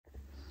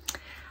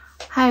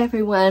Hi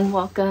everyone,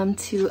 welcome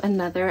to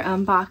another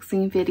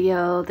unboxing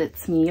video.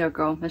 That's me, your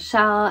girl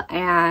Michelle,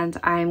 and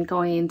I'm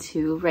going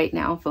to right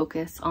now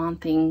focus on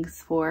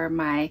things for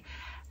my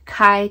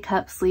Kai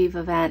cup sleeve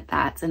event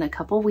that's in a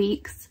couple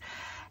weeks.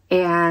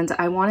 And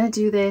I want to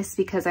do this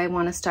because I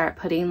want to start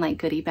putting like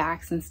goodie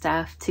bags and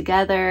stuff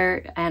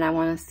together, and I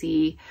want to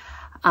see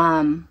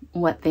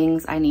what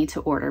things I need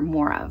to order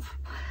more of.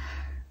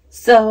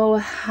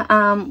 So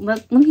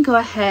let me go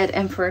ahead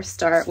and first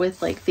start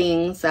with like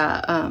things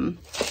that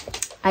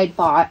I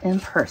bought in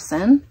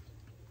person.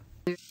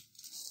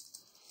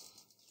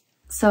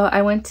 So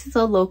I went to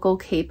the local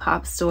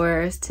K-pop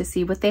stores to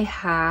see what they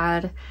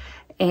had,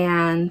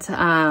 and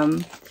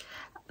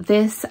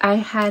this I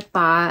had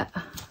bought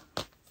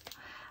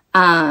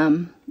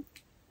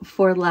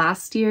for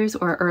last year's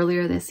or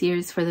earlier this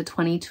year's for the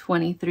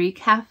 2023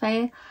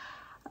 cafe,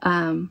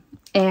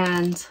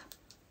 and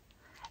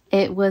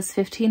it was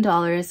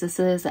 $15. This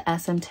is a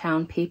SM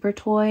Town paper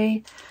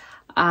toy.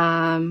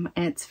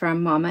 It's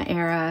from Mama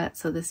Era,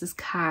 so this is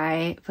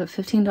Kai, but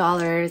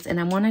 $15, and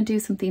I want to do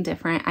something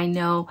different. I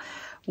know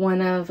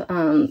one of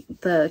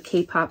the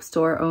K-pop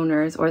store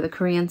owners or the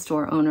Korean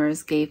store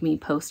owners gave me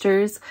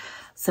posters,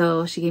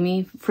 so she gave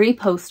me free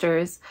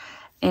posters,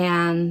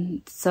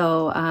 and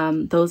so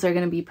those are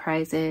going to be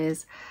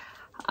prizes.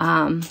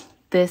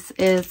 This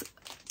is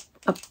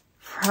a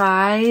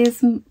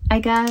prize, I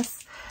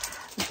guess,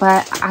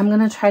 but I'm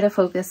going to try to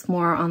focus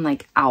more on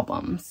like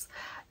albums,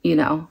 you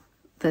know,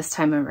 this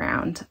time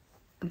around.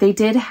 They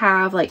did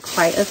have like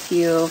quite a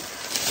few.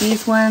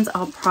 These ones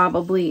I'll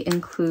probably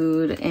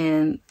include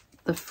in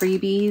the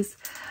freebies.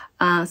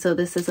 So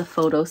this is a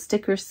photo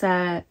sticker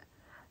set,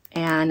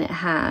 and it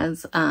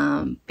has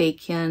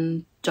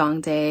Baekhyun,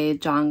 Jongdae,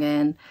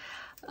 Jongin,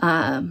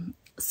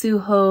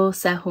 Suho,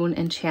 Sehun,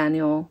 and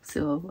Chanyeol.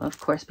 Suho, of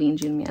course, being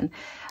Jongin.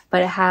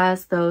 But it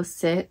has those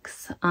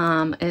 6.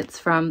 It's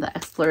from the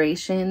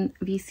Exploration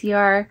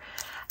VCR.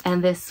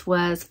 And this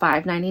was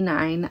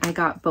 $5.99. I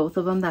got both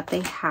of them that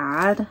they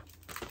had.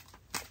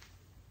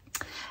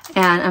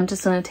 And I'm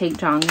just going to take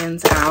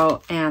Jongin's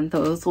out, and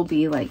those will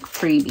be like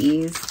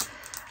freebies.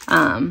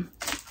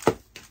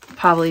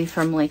 Probably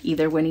from like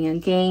either winning a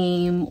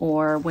game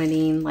or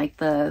winning like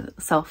the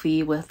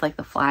selfie with like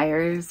the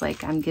flyers.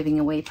 Like I'm giving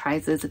away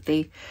prizes if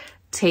they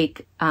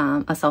take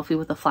a selfie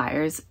with the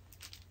flyers,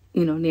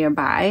 you know,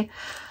 nearby,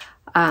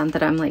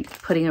 that I'm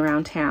like putting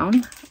around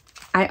town.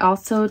 I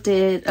also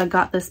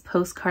got this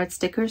postcard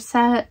sticker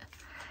set,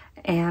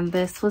 and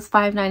this was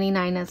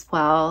 $5.99 as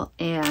well.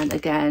 And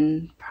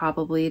again,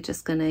 probably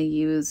just gonna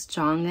use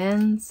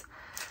Jongin's.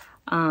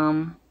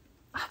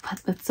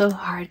 But it's so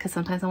hard because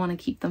sometimes I want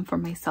to keep them for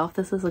myself.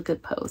 This is a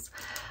good pose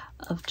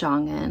of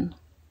Jongin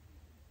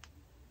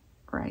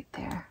right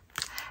there,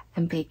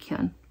 and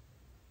Baekhyun.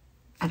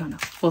 I don't know.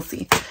 We'll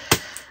see.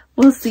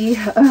 We'll see.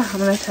 I'm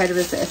gonna try to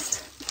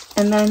resist.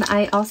 And then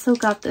I also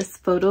got this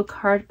photo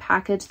card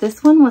package.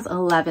 This one was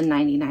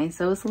 $11.99,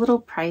 so it was a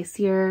little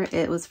pricier.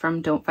 It was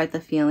from Don't Fight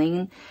the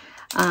Feeling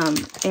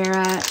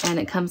era, and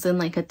it comes in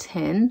like a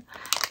tin,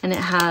 and it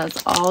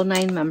has all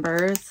 9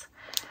 members,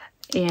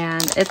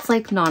 and it's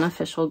like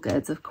non-official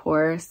goods, of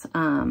course,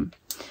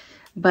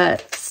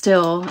 but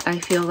still I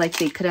feel like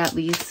they could at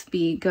least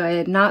be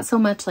good. Not so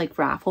much like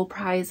raffle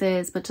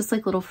prizes, but just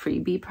like little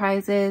freebie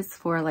prizes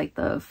for like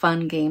the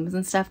fun games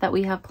and stuff that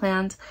we have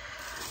planned.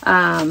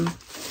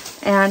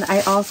 And I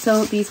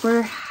also, these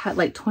were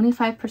like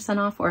 25%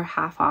 off or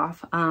half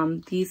off.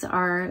 These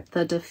are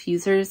the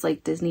diffusers,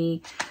 like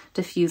Disney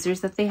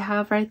diffusers that they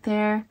have right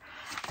there,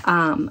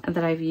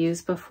 that I've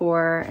used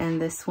before.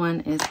 And this one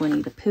is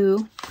Winnie the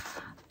Pooh,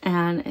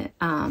 and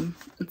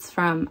it's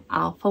from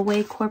Alpha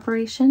Way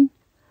Corporation.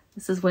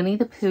 This is Winnie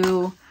the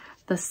Pooh.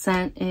 The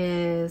scent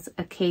is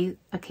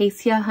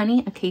acacia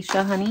honey. I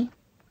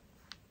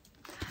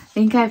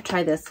think I've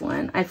tried this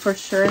one. I for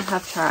sure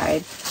have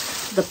tried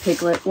the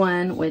Piglet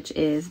one, which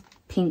is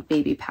pink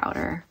baby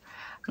powder.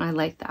 I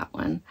like that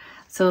one.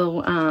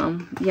 So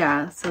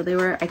yeah, so they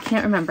were, I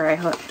can't remember, I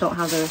don't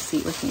have the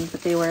receipt with me,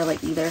 but they were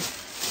like either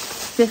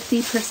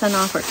 50%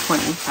 off or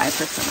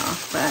 25%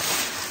 off,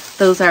 but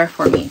those are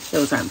for me.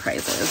 Those aren't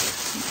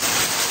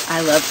prizes.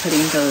 I love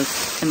putting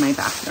those in my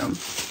bathroom,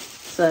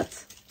 so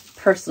that's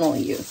personal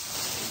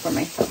use for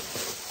myself.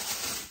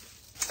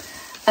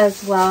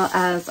 As well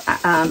as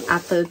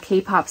at the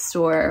K-pop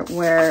store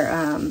where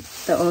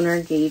the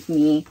owner gave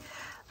me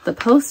the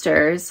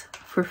posters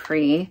for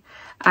free,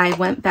 I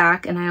went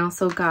back and I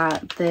also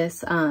got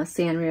this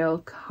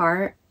Sanrio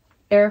car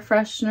air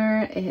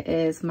freshener. It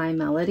is My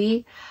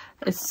Melody.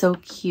 It's so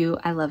cute.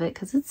 I love it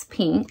because it's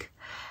pink,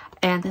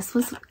 and this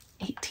was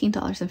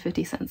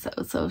 $18.50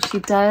 though. So she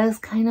does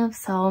kind of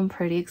sell them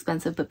pretty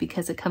expensive, but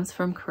because it comes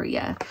from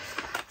Korea,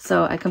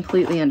 so I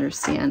completely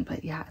understand.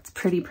 But yeah, it's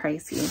pretty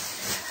pricey.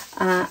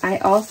 I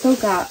also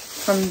got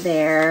from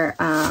there,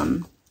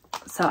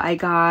 so I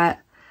got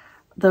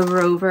the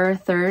Rover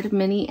 3rd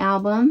mini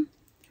album,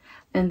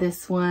 and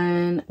this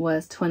one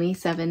was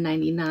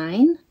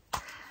 $27.99.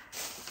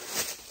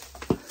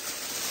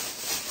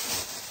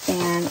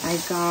 And I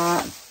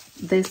got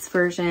this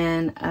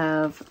version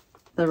of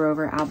the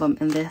Rover album,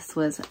 and this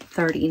was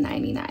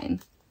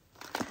 $30.99.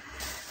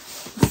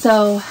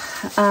 So,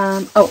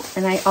 oh,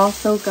 and I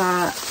also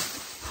got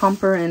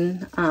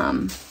Pomperin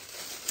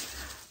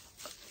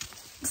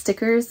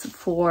stickers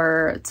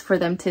for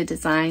them to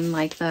design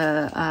like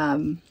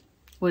the,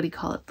 what do you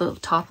call it? The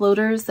top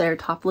loaders. They're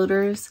top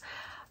loaders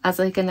as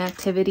like an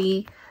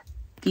activity.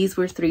 These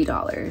were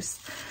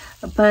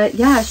 $3. But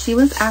yeah, she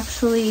was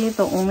actually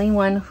the only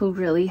one who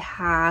really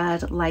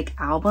had like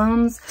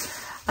albums.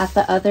 At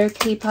the other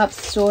K-pop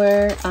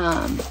store,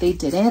 they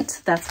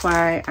didn't. That's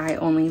why I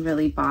only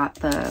really bought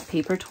the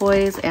paper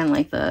toys and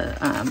like the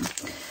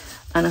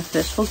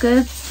unofficial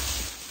goods.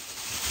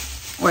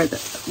 Or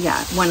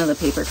yeah, one of the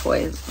paper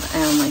toys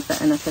and like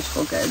the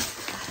unofficial goods.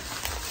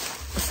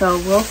 So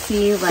we'll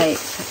see like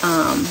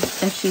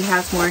if she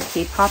has more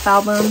K-pop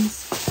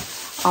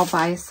albums, I'll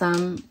buy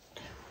some.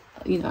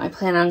 You know, I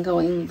plan on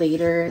going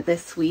later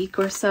this week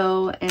or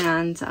so,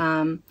 and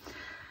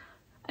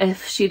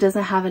if she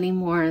doesn't have any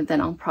more, then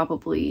I'll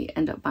probably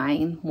end up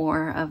buying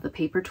more of the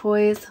paper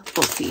toys.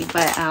 We'll see,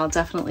 but I'll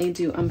definitely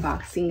do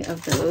unboxing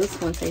of those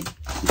once I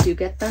do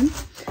get them.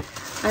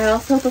 I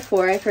also,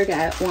 before I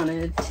forget,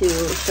 wanted to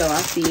show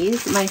off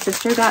these. My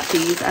sister got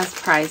these as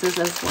prizes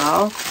as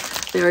well.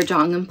 They were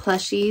Jongin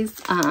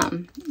plushies,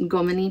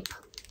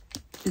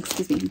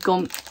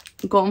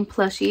 Gom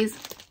plushies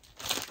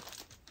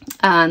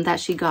that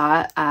she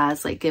got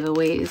as like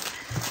giveaways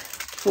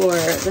for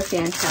the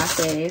fan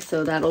cafe.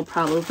 So that'll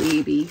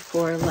probably be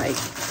for like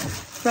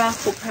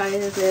raffle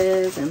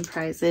prizes and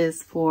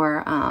prizes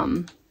for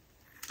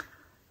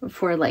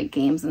like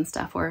games and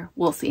stuff, or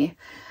we'll see.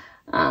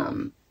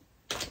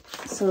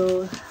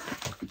 So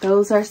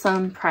those are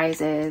some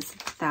prizes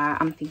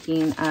that I'm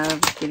thinking of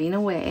giving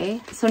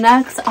away. So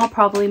next I'll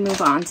probably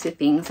move on to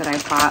things that I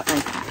bought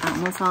like at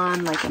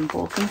Amazon, like in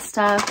bulk and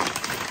stuff.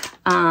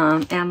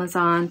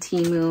 Amazon,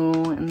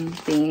 Temu, and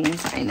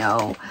things. I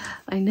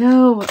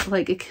know,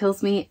 like it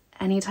kills me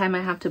anytime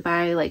I have to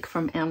buy like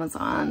from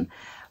Amazon,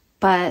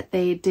 but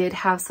they did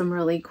have some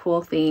really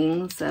cool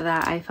things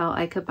that I felt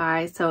I could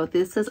buy. So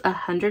this is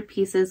 100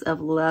 pieces of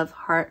Love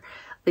Heart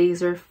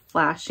laser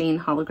flashing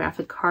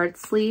holographic card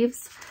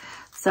sleeves.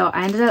 So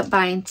I ended up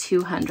buying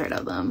 200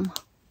 of them.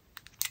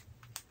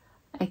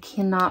 I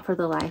cannot for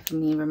the life of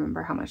me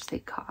remember how much they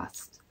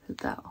cost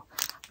though.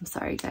 I'm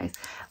sorry guys,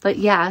 but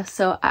yeah,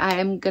 so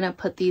I'm gonna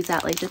put these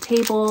at like the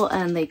table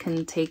and they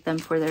can take them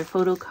for their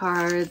photo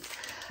cards.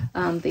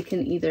 They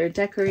can either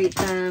decorate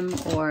them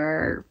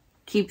or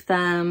keep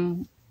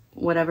them,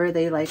 whatever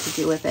they like to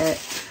do with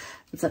it.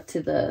 It's up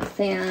to the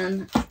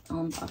fan.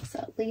 I'll unbox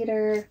that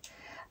later.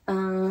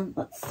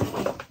 Let's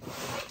see.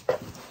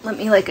 Let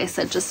me, like I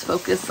said, just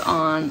focus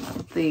on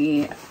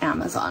the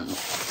Amazon.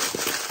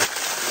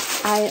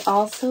 I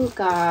also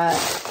got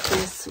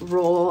this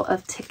roll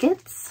of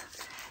tickets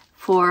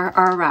for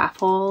our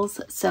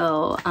raffles.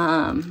 So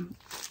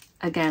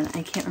again,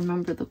 I can't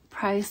remember the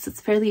price.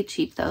 It's fairly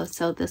cheap though,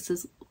 so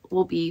this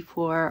will be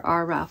for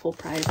our raffle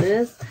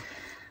prizes,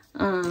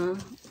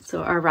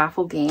 so our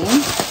raffle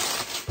game.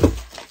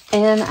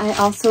 And I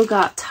also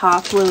got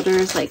top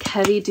loaders, like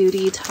heavy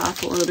duty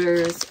top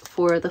loaders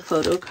for the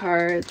photo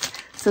cards.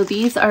 So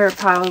these are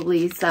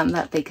probably some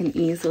that they can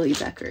easily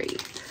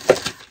decorate.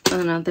 I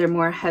don't know, they're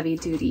more heavy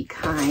duty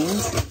kind.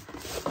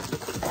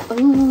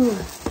 Ooh.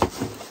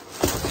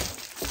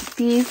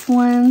 These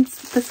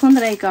ones, this one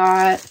that I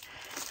got,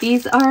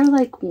 these are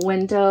like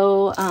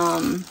window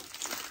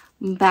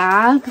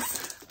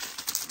bags.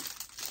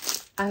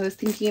 I was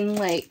thinking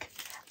like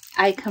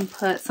I can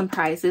put some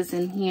prizes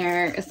in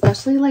here,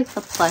 especially like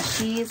the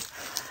plushies,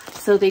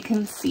 so they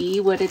can see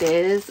what it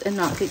is and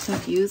not get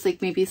confused.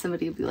 Like maybe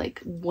somebody would be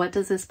like, what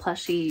does this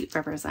plushie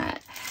represent?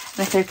 And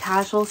if they're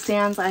casual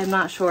stands, I'm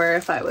not sure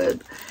if I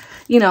would,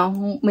 you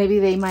know, maybe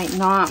they might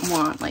not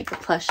want like a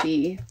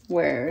plushie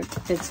where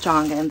it's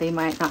Jongin. They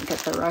might not get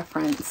the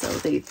reference, so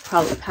they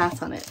probably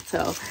pass on it.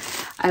 So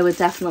I would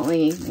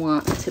definitely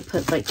want to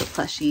put like the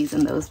plushies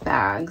in those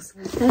bags.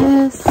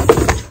 This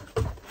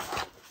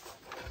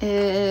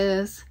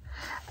is,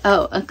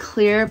 oh, a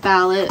clear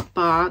ballot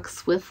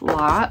box with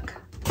lock.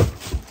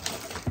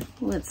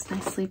 Oh, it's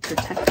nicely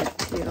protected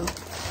too.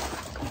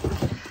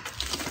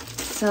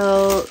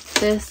 So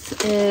this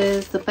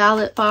is the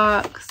ballot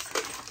box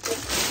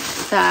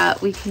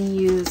that we can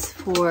use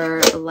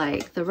for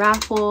like the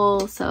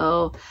raffle.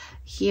 So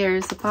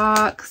here's the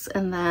box,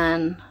 and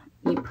then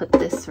you put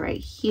this right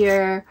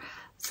here.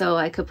 So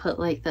I could put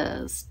like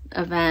the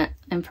event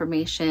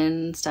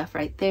information stuff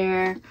right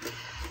there.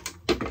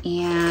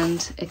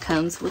 And it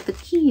comes with the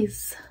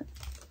keys.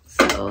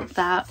 So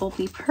that will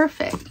be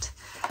perfect.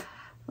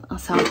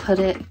 So I'll put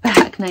it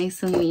back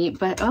nice and neat.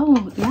 But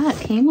oh yeah, it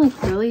came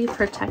like really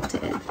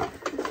protected.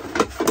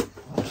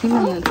 Came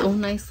in its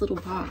own nice little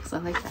box. I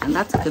like that, and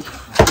that's a good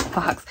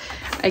box.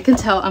 I can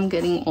tell I'm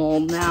getting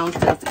old now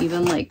because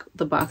even like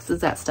the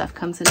boxes that stuff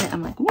comes in it,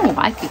 I'm like, oh,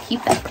 I could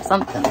keep that for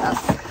something.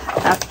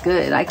 That's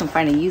good. I can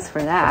find a use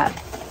for that.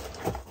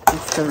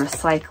 It's the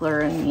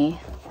recycler in me.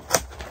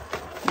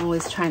 I'm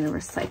always trying to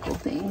recycle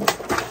things.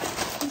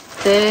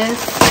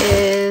 This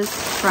is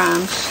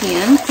from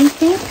Shein, I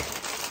think.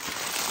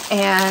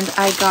 And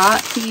I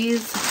got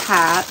these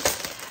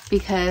hats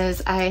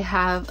because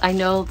I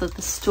know that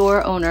the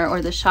store owner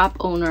or the shop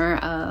owner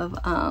of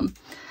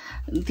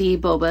the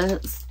boba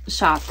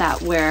shop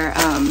that we're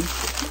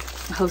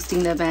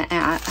hosting the event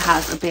at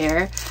has a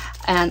bear,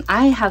 and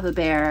I have a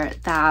bear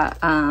that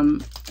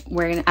I'm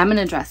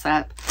gonna dress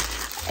up.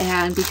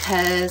 And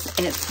because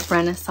it's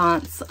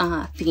Renaissance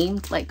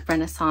themed, like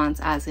Renaissance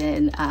as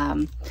in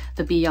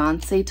the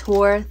Beyonce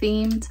tour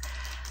themed,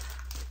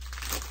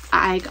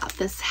 I got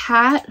this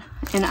hat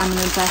and I'm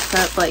gonna dress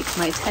up like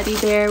my teddy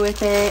bear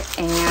with it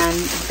and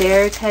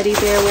their teddy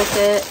bear with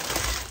it.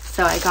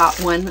 So I got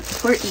one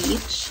for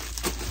each.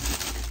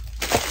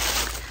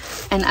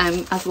 And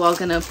I'm as well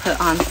gonna put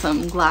on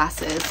some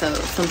glasses, so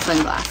some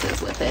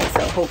sunglasses with it.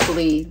 So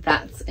hopefully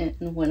that's in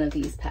one of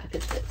these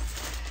packages.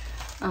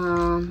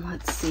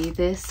 Let's see,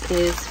 this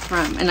is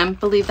from, and I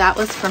believe that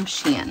was from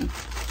Shein.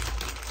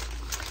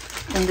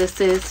 And this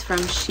is from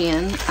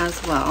Shein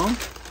as well.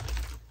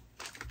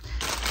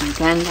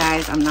 Again,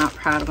 guys, I'm not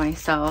proud of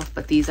myself,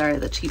 but these are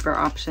the cheaper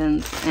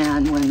options.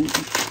 And when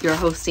you're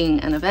hosting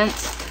an event,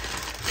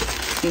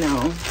 you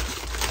know,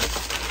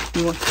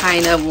 you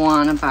kind of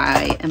want to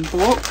buy in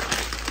bulk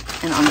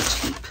and on the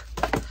cheap.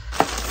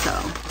 So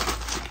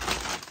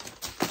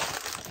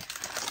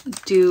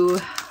do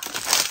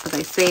as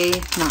I say,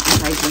 not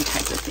as I do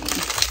type of thing.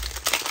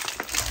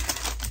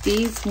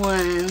 These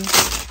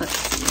ones, let's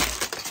see,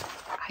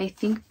 I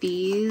think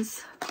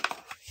these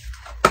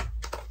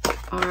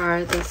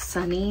are the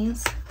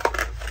sunnies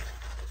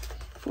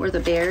for the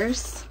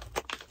bears.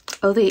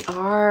 Oh, they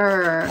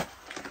are.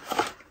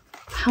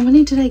 How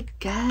many did I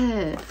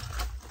get?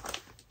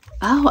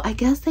 Oh, I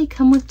guess they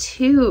come with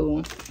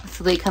two.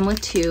 So they come with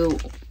two,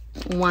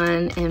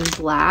 one in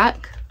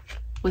black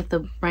with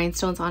the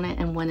rhinestones on it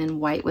and one in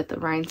white with the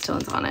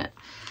rhinestones on it.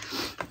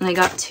 And I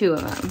got two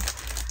of them.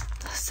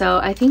 So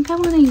I think I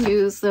want to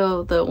use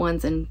the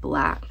ones in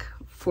black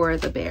for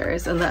the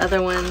bears, and the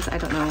other ones, I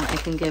don't know, I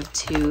can give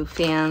to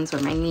fans or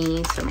my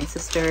niece or my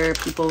sister,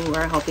 people who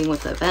are helping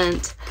with the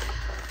event.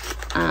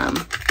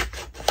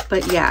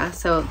 But yeah,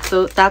 so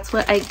that's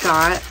what I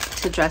got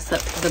to dress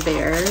up the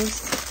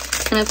bears.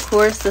 And of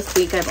course, this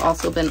week I've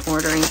also been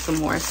ordering some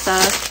more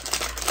stuff.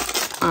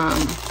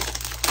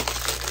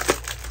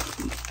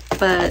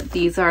 But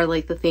these are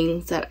like the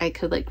things that I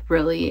could like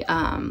really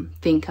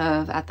think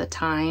of at the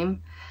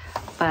time.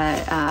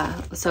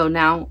 But so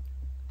now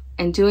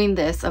in doing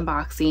this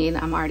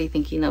unboxing, I'm already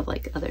thinking of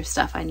like other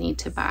stuff I need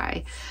to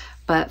buy.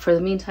 But for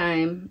the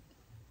meantime,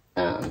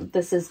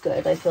 this is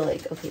good. I feel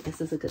like, okay, this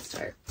is a good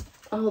start.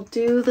 I'll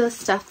do the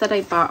stuff that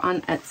I bought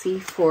on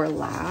Etsy for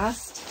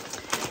last.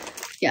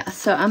 Yeah,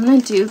 so I'm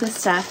gonna do the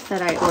stuff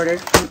that I ordered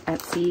from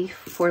Etsy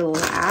for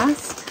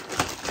last.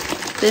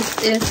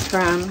 This is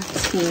from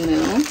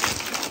Temu,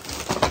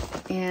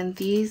 and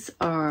these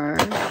are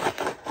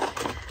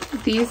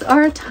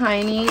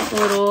tiny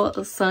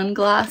little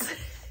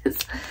sunglasses.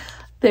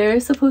 They're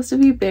supposed to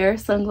be bear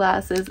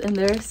sunglasses, and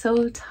they're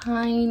so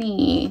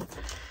tiny.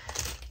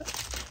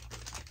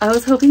 I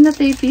was hoping that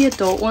they'd be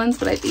adult ones,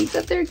 but I think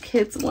that they're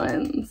kids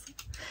ones.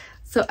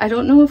 So I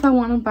don't know if I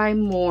want to buy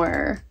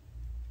more.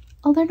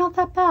 Oh, they're not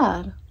that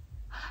bad.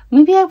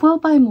 Maybe I will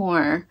buy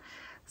more.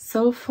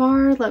 So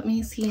far, let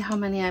me see how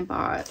many I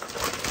bought.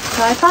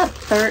 So I bought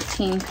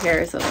 13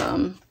 pairs of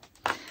them.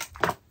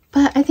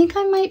 But I think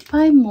I might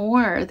buy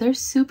more. They're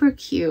super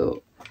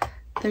cute.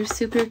 They're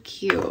super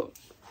cute.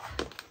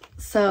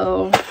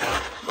 So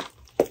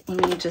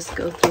let me just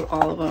go through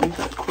all of them.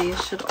 But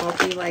these should all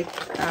be like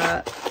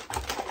that.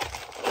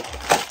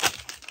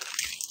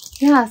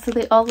 Yeah, so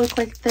they all look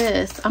like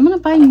this. I'm gonna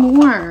buy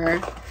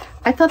more.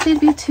 I thought they'd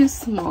be too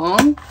small,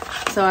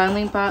 so I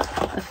only bought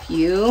a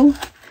few.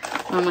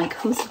 I'm like,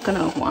 who's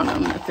gonna want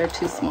them if they're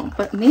too small?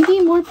 But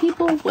maybe more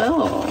people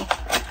will.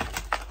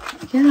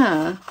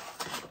 Yeah,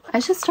 I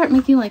should start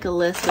making like a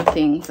list of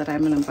things that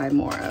I'm gonna buy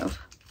more of.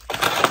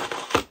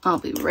 I'll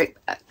be right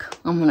back.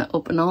 I'm gonna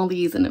open all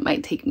these and it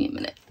might take me a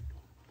minute.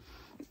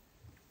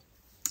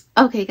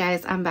 Okay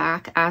guys, I'm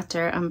back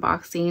after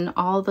unboxing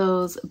all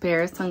those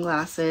bear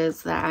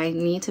sunglasses that I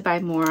need to buy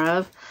more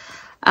of.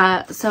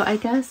 So I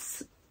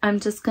guess I'm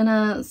just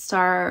gonna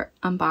start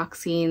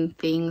unboxing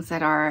things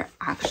that are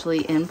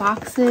actually in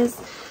boxes,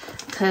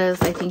 because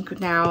I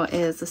think now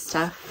is the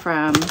stuff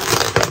from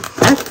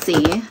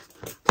Etsy.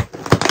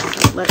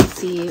 So let's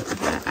see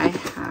what I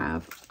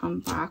have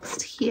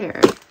unboxed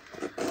here.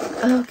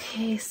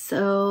 Okay,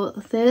 so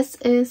this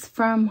is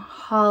from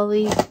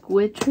Holly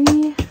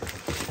Guidry.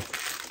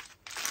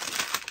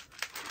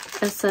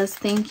 It says,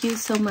 thank you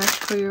so much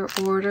for your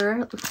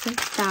order. It looks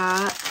like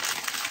that.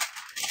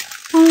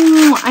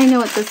 Oh, I know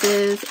what this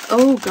is.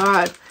 Oh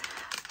God.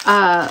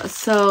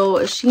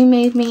 So she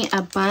made me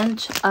a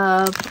bunch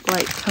of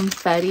like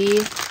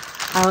confetti.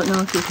 I don't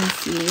know if you can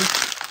see.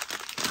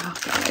 Oh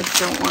God, I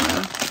don't want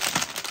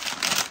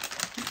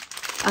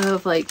to.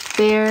 Of like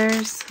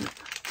bears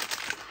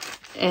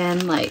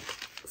and like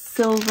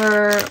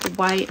silver,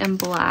 white, and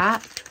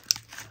black.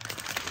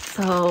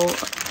 So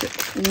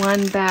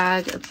one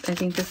bag. I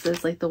think this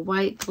is like the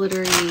white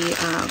glittery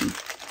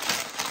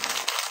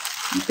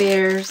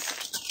bears.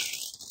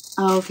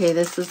 Oh, okay,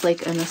 this is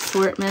like an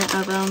assortment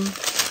of them.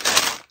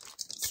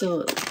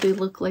 So they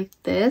look like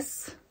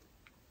this.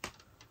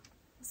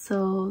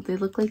 So they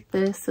look like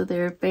this. So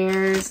they're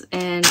bears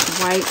and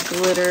white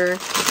glitter,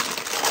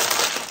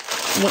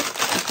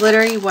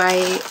 glittery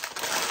white,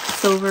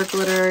 silver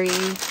glittery,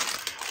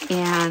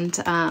 and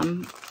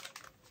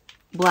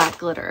black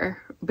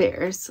glitter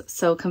bears.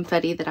 So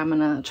confetti that I'm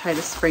gonna try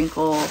to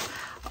sprinkle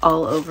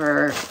all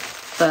over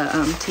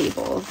the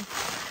table.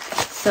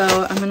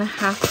 So I'm gonna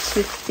have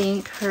to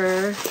thank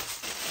her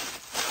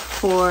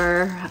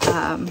for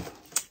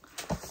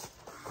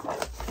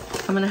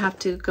I'm gonna have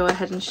to go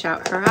ahead and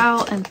shout her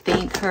out and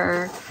thank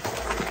her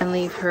and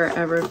leave her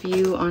a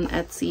review on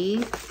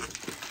Etsy.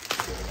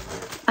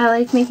 I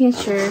like making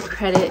sure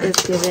credit is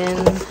given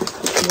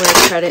where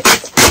credit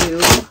is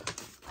due.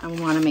 I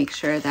want to make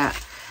sure that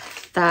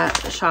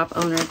that shop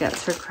owner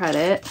gets her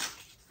credit.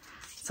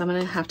 So I'm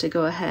gonna have to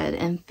go ahead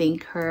and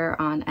thank her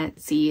on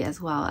Etsy as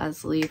well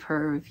as leave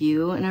her a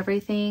review and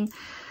everything.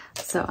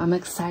 So I'm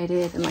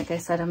excited, and like I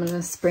said, I'm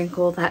gonna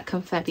sprinkle that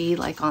confetti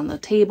like on the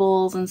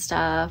tables and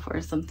stuff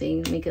or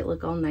something, make it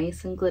look all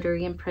nice and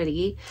glittery and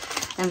pretty.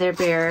 And they're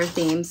bear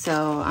themed,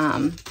 so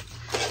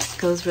it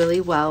goes really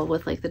well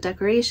with like the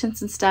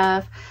decorations and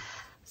stuff.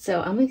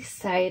 So I'm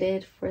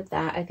excited for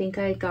that. I think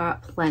I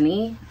got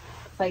plenty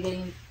I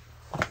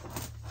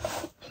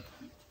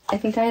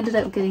think I ended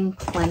up getting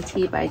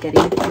plenty by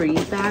getting 3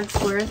 bags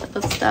worth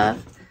of stuff.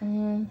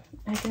 I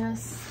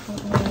guess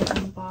let me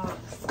unbox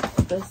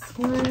this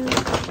one.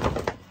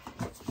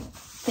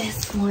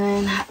 This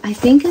one, I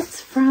think it's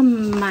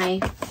from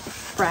my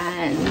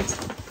friend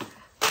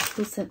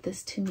who sent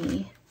this to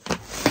me.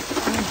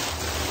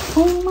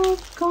 Oh my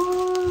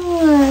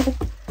god!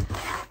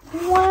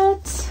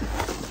 What?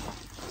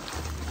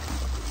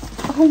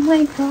 Oh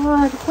my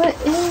god, what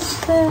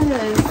is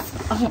this?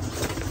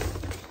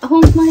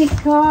 Oh my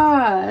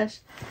gosh.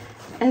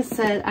 It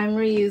said I'm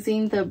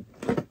reusing the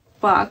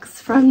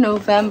box from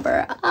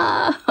November.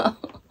 Oh,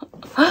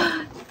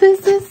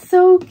 this is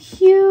so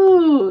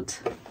cute.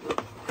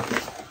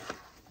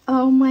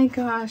 Oh my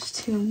gosh,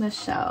 to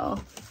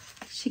Michelle.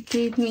 She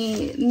gave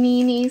me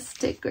Nini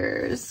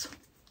stickers.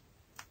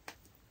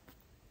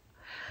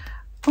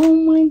 Oh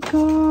my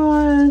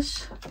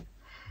gosh.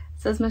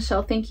 It says,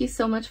 Michelle, thank you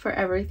so much for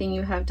everything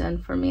you have done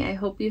for me. I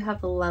hope you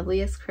have the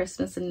loveliest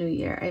Christmas and New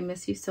Year. I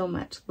miss you so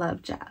much.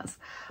 Love, Jazz.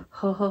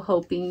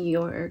 Hoping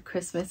your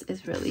Christmas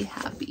is really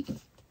happy.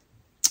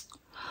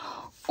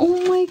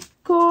 Oh my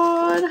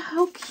god,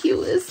 how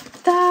cute is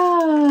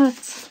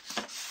that?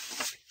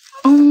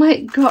 Oh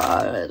my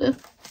god.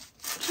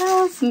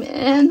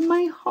 Jasmine,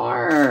 my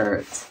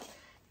heart.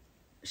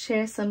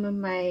 Share some of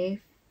my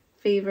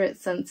favorite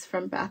scents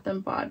from Bath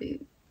 &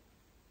 Body.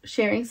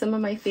 Sharing some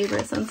of my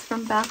favorite scents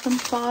from Bath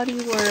 &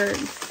 Body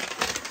Works.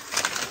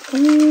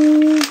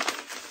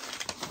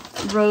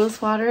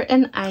 Rose water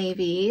and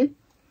ivy.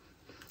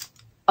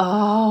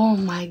 Oh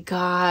my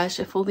gosh,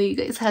 if only you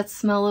guys had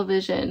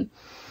smell-o-vision.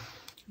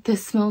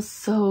 This smells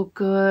so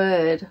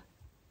good.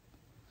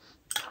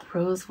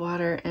 Rose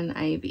water and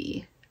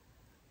ivy.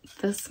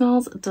 This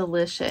smells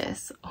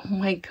delicious. Oh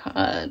my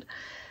god.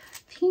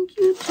 Thank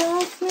you,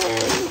 Jasmine.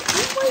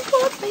 Oh my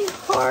god, my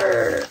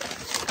heart.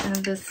 And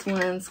this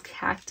one's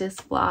Cactus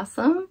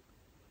Blossom.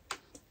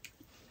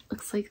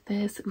 Looks like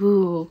this.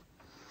 Ooh.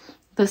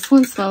 This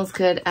one smells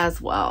good as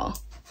well.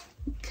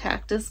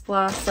 Cactus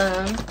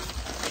Blossom.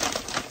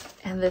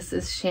 And this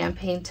is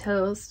Champagne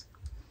Toast.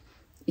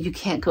 You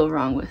can't go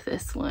wrong with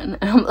this one.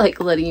 I'm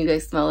like letting you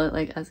guys smell it,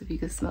 like as if you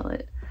could smell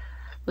it.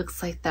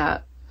 Looks like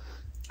that.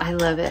 I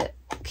love it.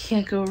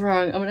 Can't go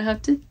wrong. I'm gonna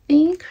have to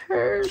thank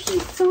her.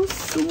 She's so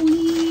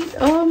sweet.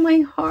 Oh,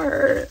 my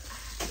heart.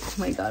 Oh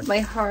my god, my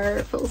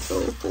heart feels so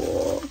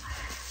full.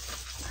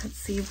 Let's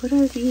see, what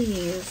are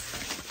these?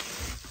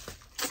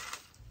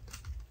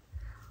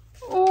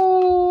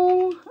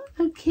 Oh,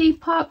 a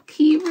K-pop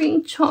key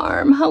ring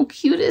charm. How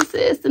cute is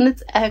this? And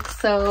it's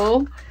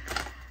EXO.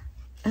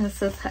 And it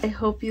says, I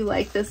hope you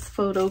like this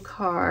photo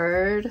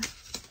card.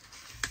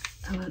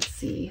 And let's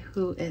see,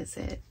 who is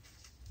it?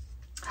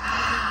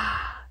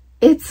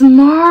 It's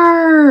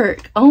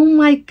Mark. Oh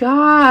my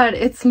god,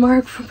 it's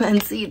Mark from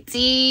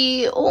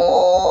NCT.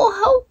 Oh,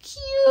 how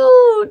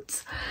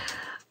cute.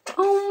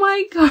 Oh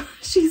my gosh,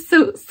 she's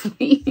so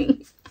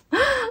sweet.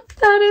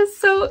 That is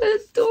so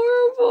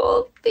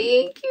adorable.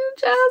 Thank you,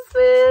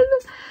 Jasmine.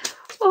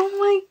 Oh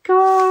my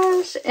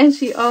gosh. And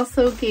she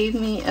also gave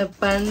me a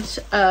bunch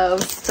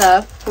of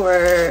stuff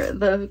for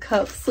the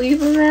cup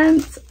sleeve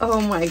event. Oh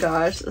my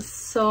gosh,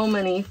 so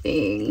many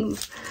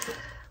things.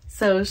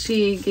 So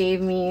she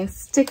gave me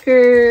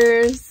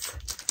stickers.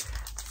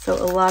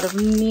 So a lot of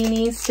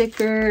Nini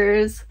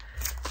stickers.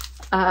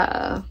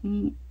 Gosh,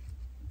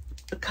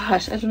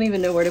 I don't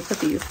even know where to put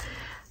these.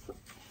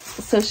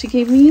 So she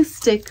gave me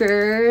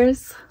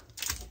stickers.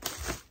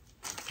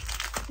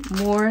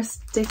 More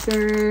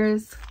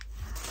stickers.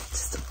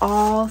 Just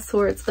all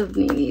sorts of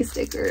Nini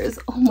stickers.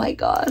 Oh my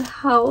god,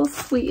 how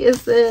sweet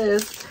is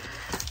this?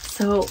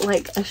 So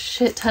like a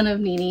shit ton of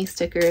Nini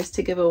stickers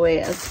to give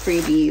away as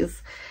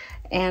freebies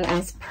and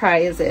as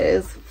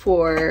prizes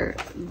for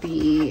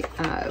the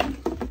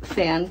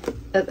fan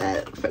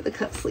event, for the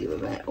cut sleeve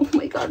event. Oh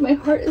my god, my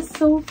heart is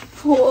so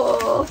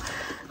full.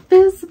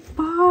 This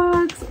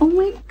box, oh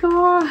my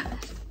god.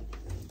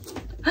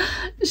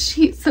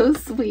 She's so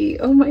sweet.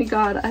 Oh my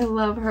god, I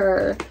love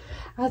her.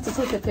 I have to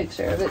take a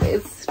picture of it.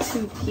 It's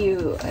too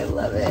cute. I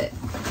love it.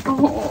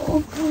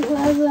 Oh,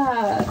 I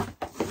love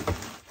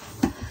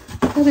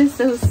that. That is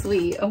so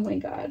sweet. Oh my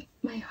god,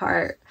 my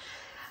heart.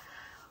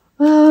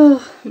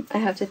 Oh, I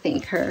have to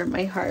thank her.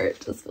 My heart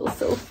just feels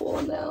so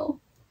full now.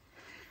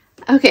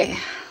 Okay,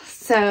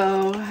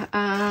 so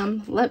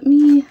let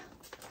me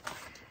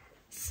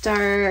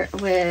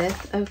start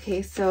with,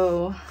 okay,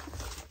 so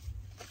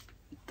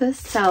the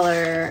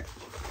seller,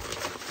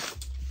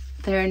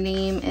 their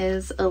name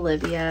is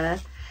Olivia,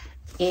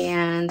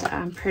 and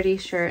I'm pretty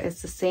sure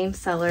it's the same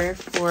seller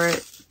for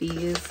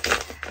these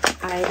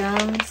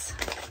items.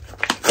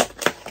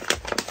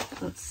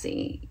 Let's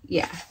see,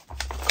 yeah,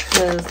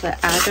 because the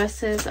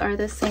addresses are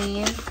the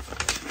same.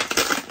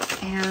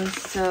 And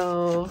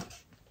so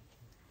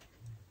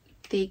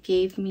they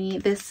gave me,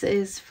 this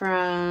is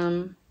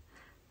from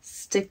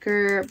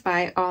Sticker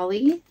by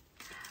Ollie.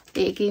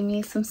 They gave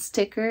me some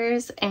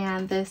stickers,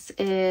 and this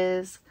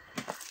is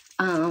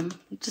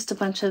just a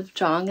bunch of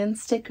Jongin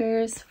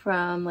stickers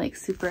from like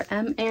Super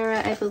M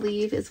era, I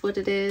believe is what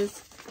it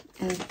is.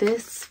 And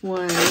this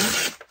one,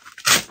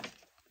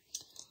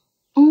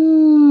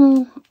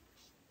 oh,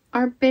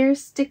 our bear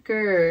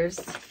stickers.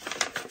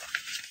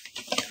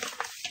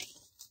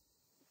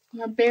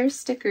 Our bear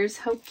stickers,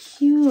 how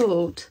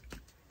cute.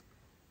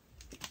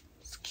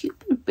 It's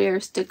cute bear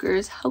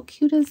stickers. How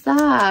cute is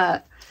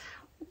that?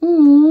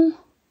 Oh,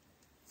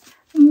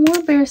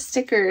 more bear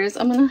stickers.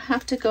 I'm gonna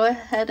have to go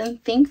ahead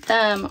and thank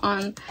them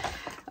on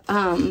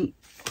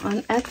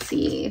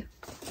Etsy.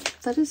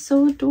 That is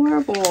so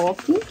adorable.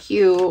 Thank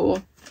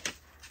you.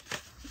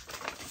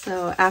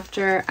 So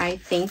after I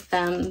thank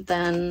them,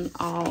 then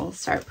I'll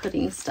start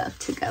putting stuff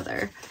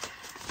together.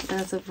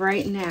 As of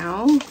right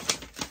now,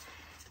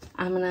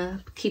 I'm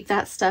gonna keep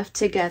that stuff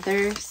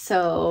together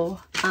so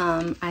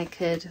I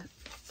could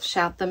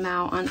shout them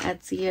out on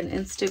Etsy and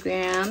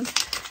Instagram.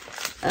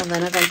 And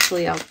then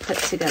eventually I'll put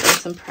together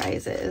some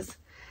prizes.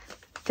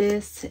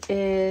 This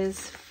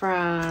is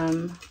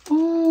from,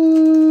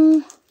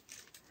 oh,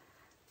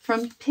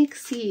 from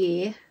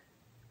Pixie.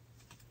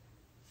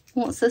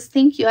 Well, it says,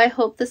 thank you. I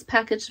hope this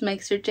package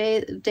makes your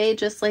day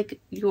just like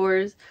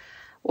yours.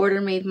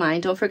 Order made mine.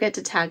 Don't forget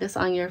to tag us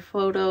on your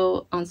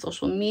photo on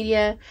social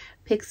media.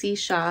 Pixie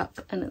Shop.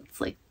 And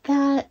it's like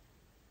that.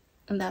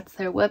 And that's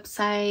their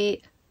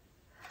website.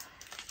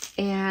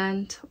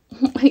 And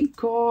oh my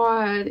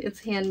god, it's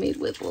handmade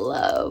with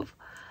love.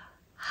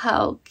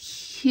 How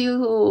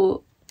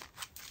cute.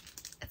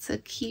 It's a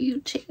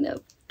cute chain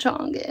of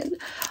Jongin,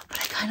 but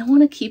I kind of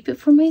want to keep it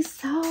for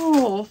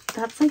myself.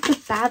 That's like the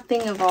bad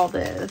thing of all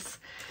this,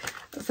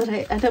 is that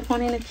I end up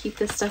wanting to keep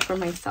this stuff for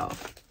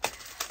myself.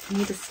 I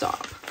need to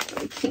stop.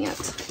 I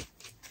can't.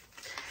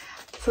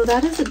 So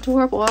that is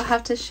adorable. I'll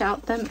have to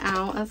shout them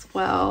out as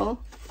well.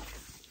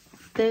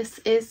 This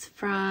is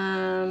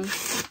from,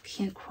 I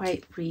can't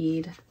quite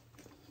read.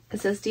 It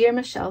says, Dear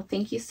Michelle,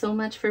 thank you so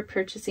much for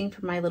purchasing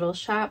from my little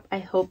shop. I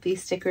hope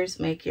these stickers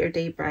make your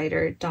day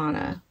brighter,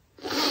 Donna.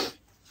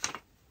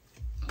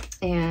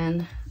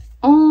 And,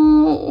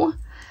 oh,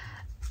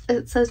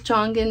 it says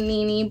Jongin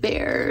Nini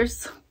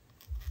Bears.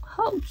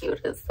 How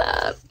cute is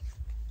that?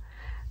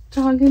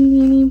 Jongin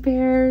Nini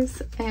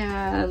Bears.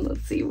 And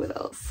let's see what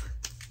else.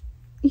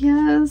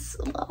 Yes.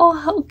 Oh,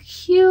 how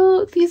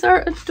cute. These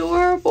are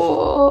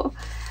adorable.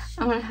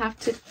 I'm gonna have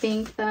to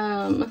thank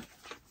them.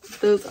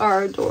 Those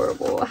are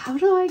adorable. How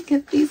do I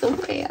give these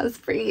away as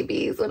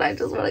freebies when I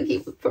just want to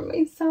keep it for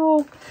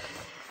myself?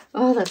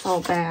 Oh, that's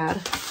all bad.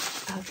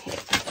 Okay,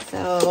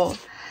 so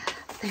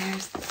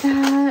there's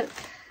that.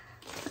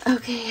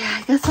 Okay,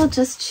 I guess I'll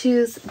just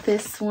choose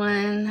this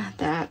one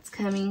that's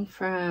coming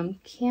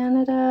from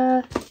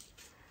Canada.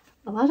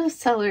 A lot of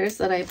sellers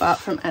that I bought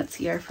from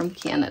Etsy are from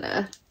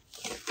Canada.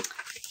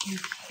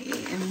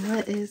 Okay, and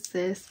what is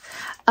this?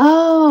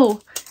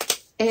 Oh,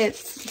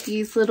 it's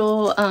these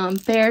little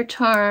bear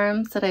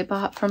charms that I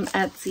bought from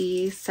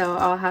Etsy, so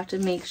I'll have to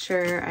make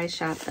sure I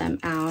shout them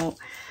out.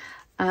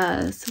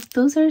 So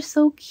those are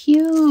so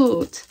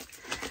cute.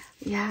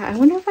 Yeah, I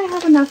wonder if I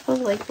have enough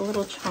of like the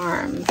little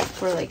charms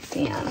for like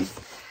fans.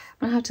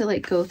 I'm gonna have to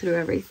like go through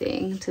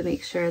everything to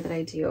make sure that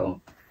I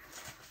do,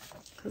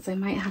 because I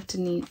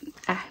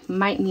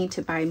might need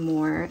to buy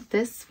more.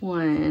 This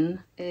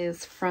one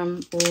is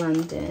from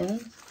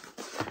London.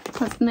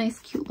 That's a nice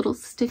cute little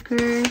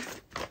sticker.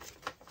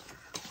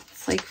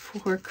 It's like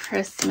for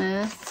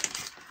Christmas.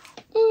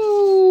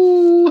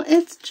 Oh,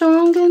 it's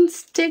Jongin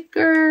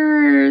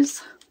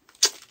stickers.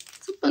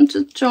 It's a bunch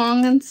of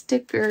Jongin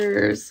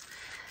stickers.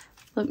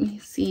 Let me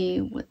see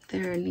what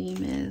their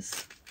name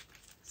is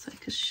so I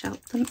could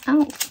shout them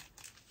out.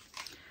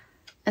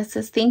 It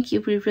says, thank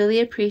you. We really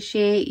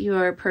appreciate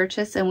your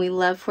purchase and we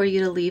love for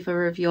you to leave a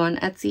review on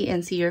Etsy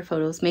and see your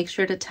photos. Make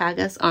sure to tag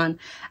us on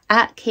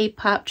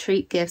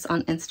 @KpopTreatGifts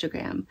on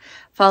Instagram.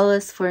 Follow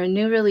us for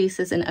new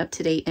releases and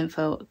up-to-date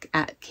info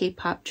at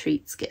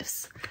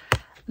KpopTreatsGifts.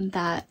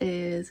 That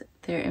is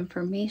their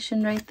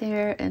information right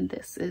there. And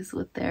this is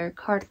what their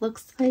card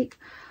looks like.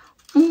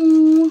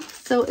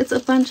 So it's a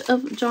bunch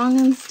of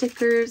Jongin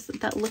stickers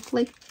that look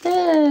like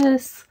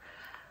this.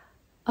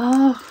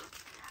 Oh,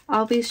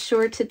 I'll be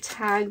sure to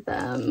tag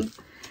them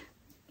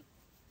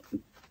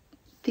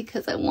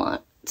because I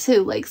want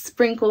to like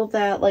sprinkle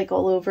that like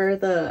all over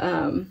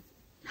the,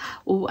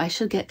 oh, I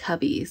should get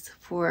cubbies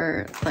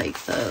for like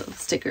the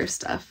sticker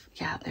stuff.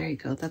 Yeah, there you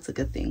go. That's a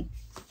good thing.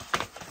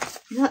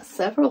 I got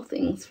several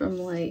things from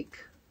like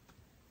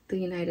the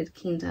United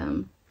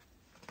Kingdom.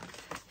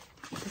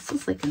 This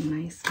is like a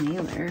nice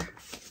mailer.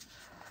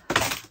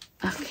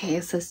 Okay,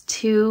 it says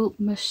to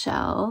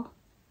Michelle.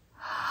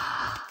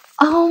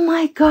 Oh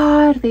my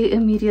god, they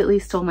immediately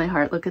stole my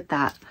heart. Look at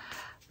that.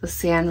 The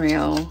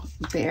Sanrio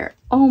bear.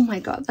 Oh my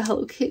god, the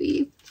Hello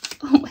Kitty.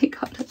 Oh my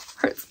god, it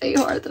hurts my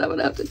heart that I'm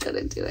gonna have to get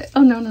into it.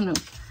 Oh no, no, no.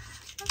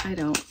 I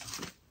don't.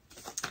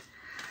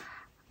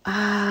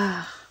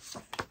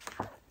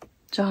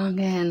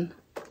 Jongin.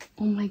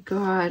 Oh my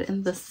god,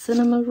 and the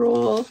cinema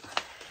roll.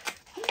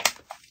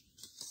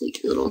 Like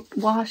little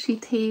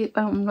washi tape.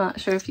 I'm not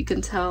sure if you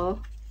can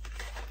tell.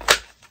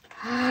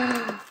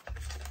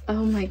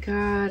 Oh my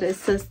god, it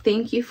says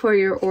thank you for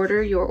your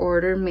order. Your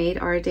order made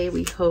our day.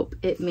 We hope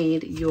it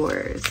made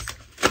yours.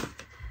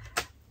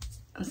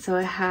 So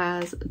it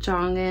has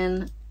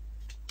Jongin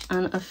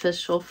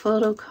unofficial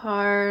photo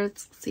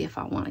cards. Let's see if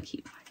I want to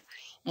keep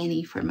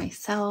any for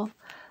myself.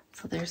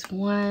 So there's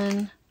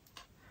one.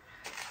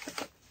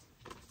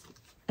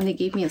 And they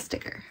gave me a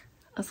sticker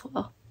as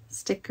well.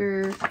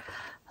 Sticker.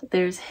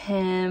 There's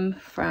him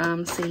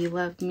from Say You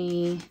Love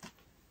Me.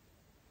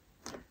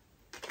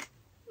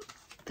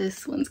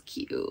 This one's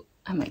cute.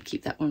 I might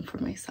keep that one for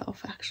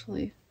myself,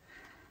 actually.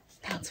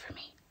 Now it's for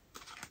me.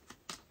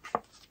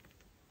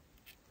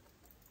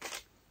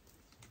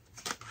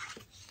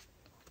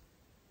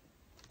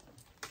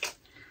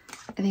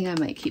 I think I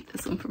might keep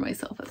this one for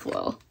myself as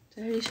well.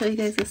 Did I already show you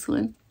guys this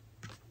one?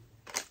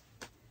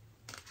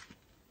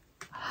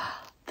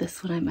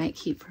 This one I might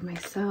keep for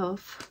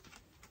myself.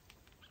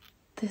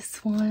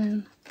 This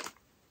one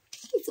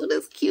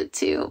is cute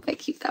too. I might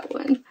keep that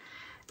one.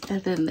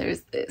 And then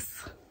there's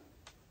this.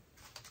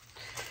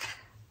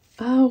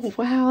 Oh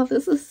wow,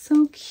 this is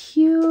so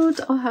cute.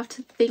 I'll have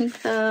to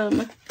thank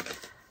them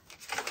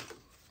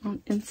on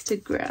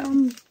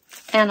Instagram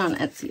and on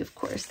Etsy, of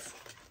course.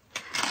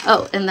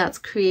 Oh, and that's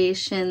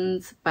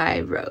Creations by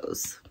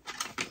Rose.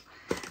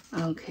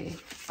 Okay,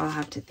 I'll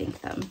have to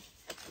thank them.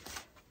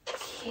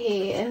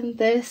 Okay, and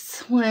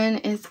this one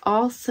is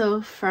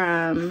also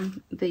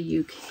from the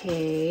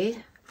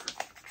UK.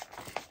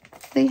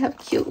 They have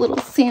cute little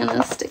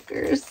Santa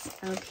stickers.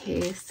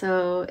 Okay,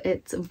 so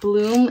it's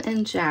Bloom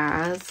and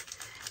Jazz,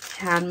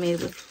 handmade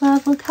with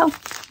love. Look how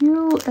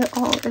cute it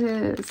all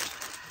is.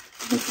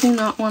 Makes me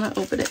not want to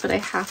open it, but I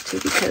have to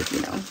because,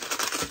 you know,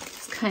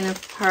 it's kind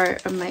of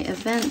part of my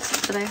event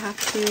that I have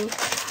to.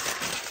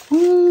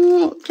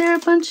 Oh, they're a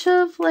bunch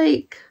of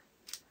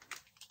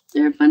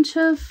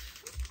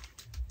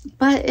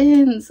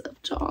buttons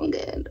of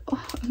Jongin.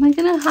 Oh, am I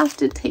gonna have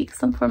to take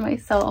some for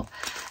myself?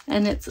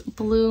 And it's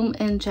Bloom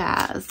and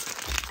Jazz.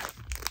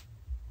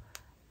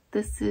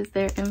 This is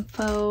their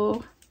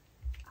info. Oh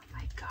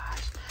my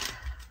gosh.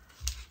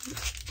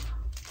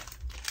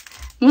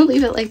 I'm gonna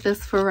leave it like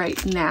this for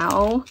right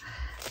now,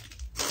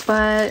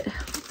 but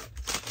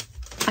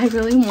I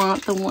really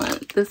want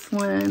this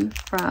one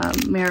from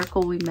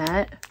Miracle We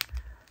Met.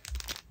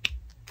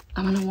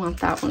 I'm gonna want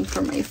that one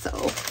for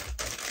myself.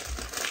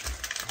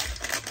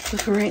 So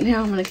for right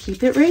now, I'm gonna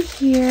keep it right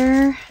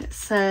here. It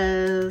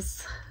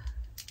says,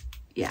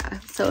 yeah,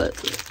 so it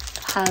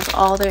has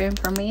all their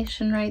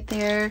information right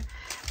there.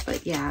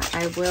 But yeah,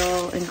 I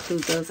will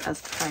include those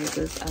as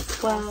prizes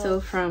as well. So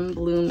from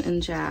Bloom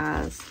and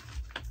Jazz.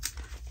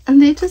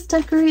 And they just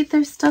decorate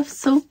their stuff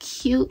so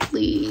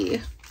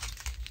cutely.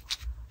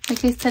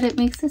 Like I said, it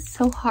makes it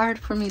so hard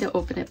for me to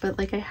open it, but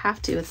like I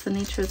have to. It's the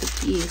nature of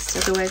the beast.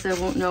 Otherwise, I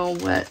won't know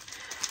what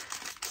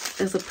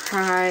is a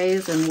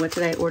prize and what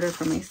did I order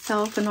for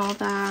myself and all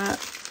that.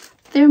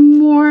 There are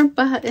more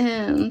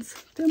buttons.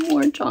 There are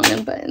more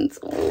Jongin buttons.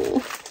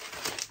 Oh,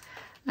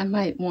 I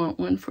might want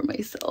one for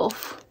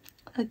myself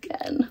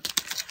again.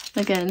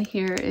 Again,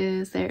 here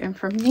is their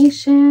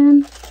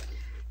information.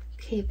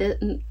 Okay,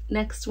 the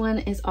next one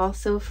is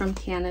also from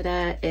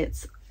Canada.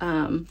 It's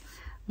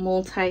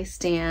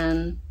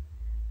multi-stand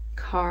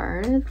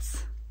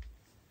cards.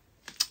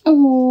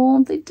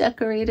 Oh, they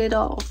decorated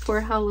all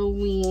for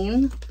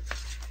Halloween.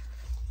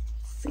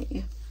 Let's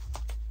see.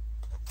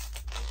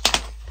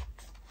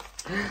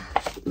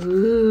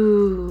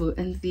 Ooh,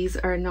 and these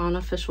are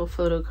non-official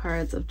photo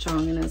cards of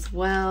Jongin as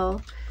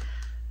well.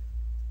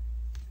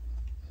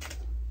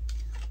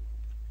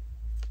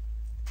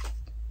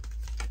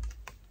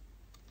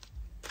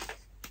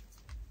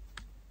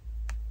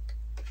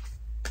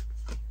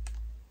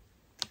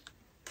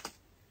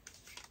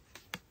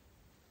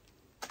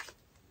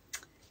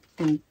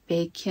 and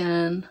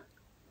Bacon,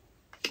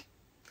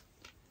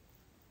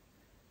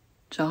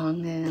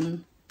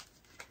 Jongin,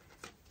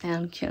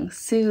 and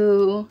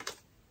Kyung-soo,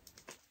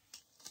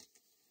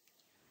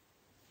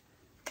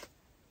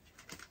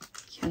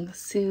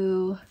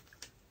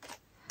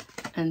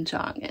 and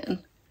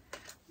Jongin.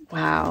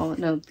 Wow,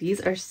 no, these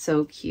are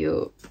so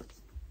cute.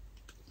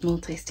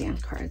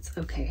 Multi-stand cards.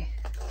 Okay,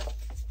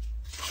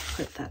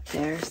 put that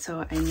there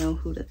so I know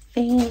who to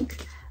thank.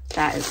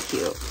 That is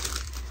cute.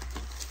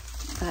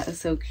 That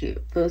is so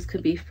cute. Those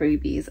could be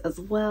freebies as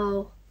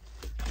well.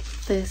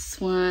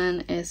 This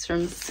one is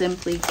from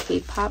Simply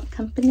K-Pop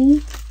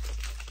Company.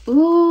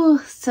 Ooh,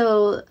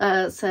 so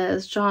it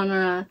says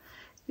genre.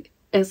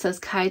 It says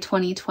Kai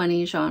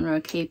 2020 genre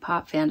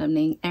K-pop fandom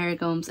name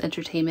Aragoms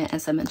Entertainment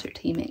SM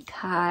Entertainment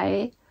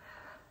Kai.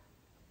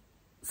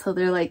 So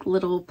they're like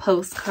little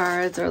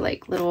postcards or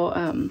like little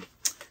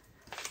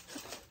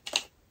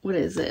what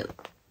is it?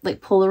 Like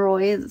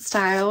Polaroid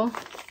style.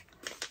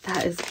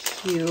 That is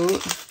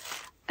cute.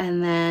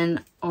 And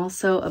then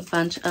also a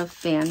bunch of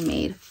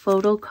fan-made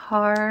photo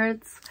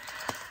cards.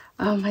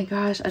 Oh my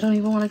gosh, I don't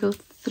even want to go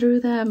through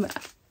them.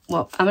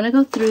 Well, I'm gonna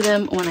go through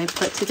them when I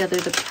put together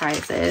the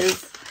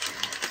prizes.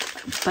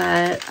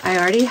 But I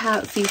already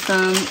see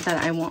some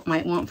that I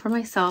might want for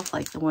myself,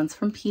 like the ones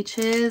from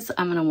Peaches.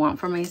 I'm gonna want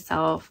for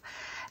myself,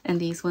 and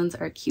these ones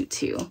are cute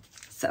too.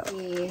 So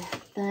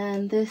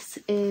then this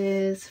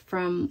is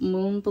from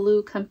Moon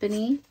Blue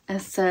Company.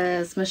 It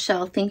says,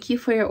 Michelle, thank you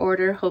for your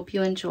order. Hope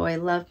you enjoy.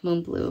 Love,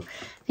 Moon Blue.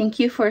 Thank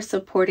you for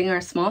supporting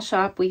our small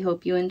shop. We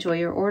hope you enjoy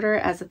your order.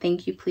 As a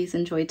thank you, please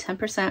enjoy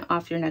 10%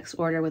 off your next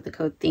order with the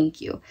code thank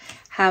you.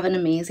 Have an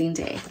amazing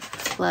day.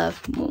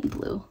 Love, Moon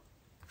Blue.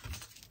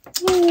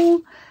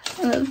 Oh,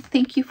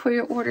 thank you for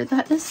your order.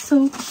 That is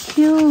so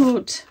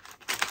cute.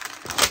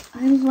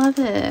 I love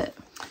it.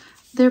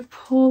 They're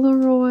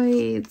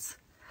Polaroids.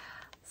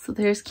 So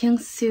there's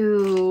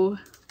Kyung-soo,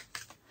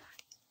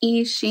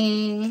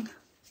 Shein,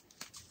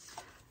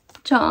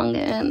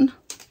 Jongin.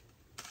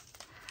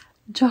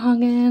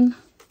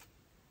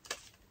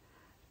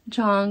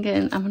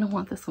 I'm gonna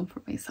want this one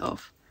for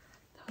myself.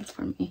 That one's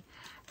for me.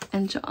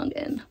 And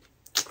Jongin.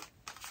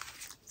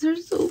 They're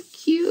so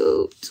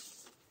cute.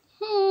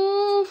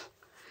 Oh,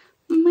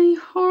 my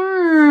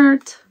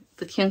heart.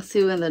 The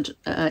Kyung-soo and the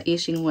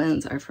Shein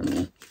ones are for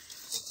me.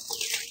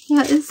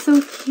 That is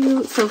so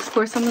cute. So of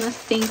course I'm gonna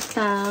thank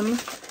them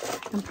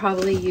and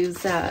probably use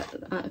that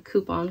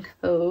coupon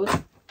code.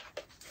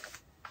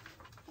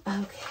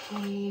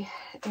 Okay,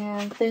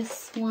 and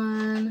this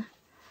one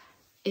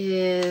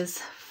is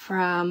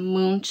from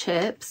Moon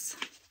Chips.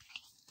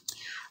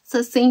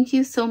 So thank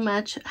you so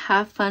much.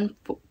 Have fun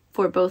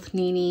for both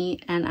Nini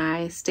and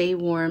I. Stay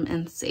warm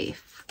and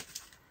safe.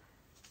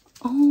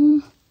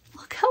 Oh,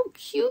 look how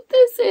cute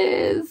this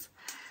is.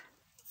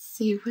 Let's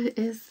see, what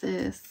is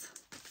this?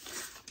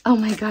 Oh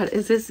my god,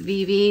 is this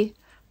Vivi?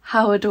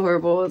 How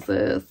adorable is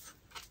this?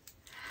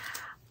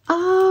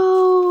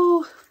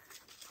 Oh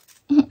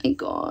my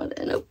god,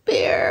 and a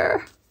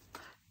bear.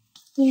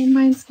 It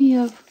reminds me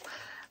of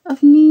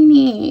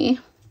Nini.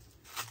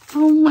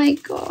 Oh my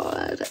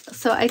god.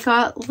 So I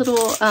got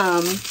little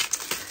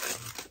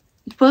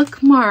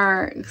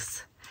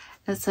bookmarks.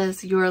 It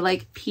says, you're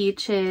like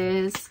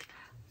Peaches,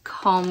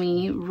 call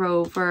me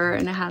Rover,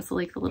 and it has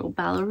like a little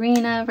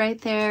ballerina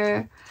right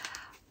there.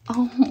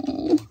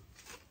 Oh,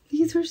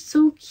 these are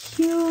so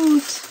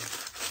cute.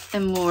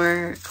 And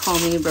more Call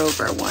Me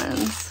Rover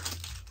ones.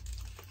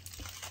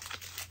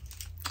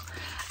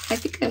 I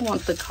think I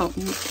want the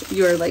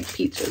You're Like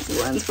Peaches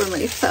ones for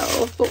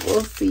myself, but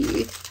we'll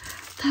see.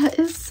 That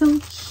is so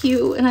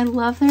cute, and I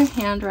love their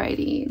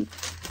handwriting.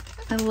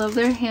 I love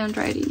their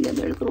handwriting and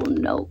their little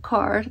note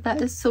card.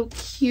 That is so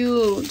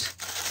cute.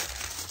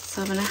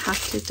 So I'm gonna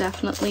have to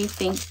definitely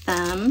thank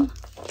them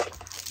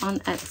on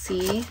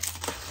Etsy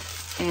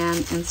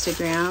and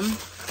Instagram.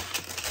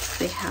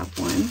 They have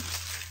one.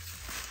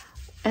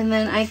 And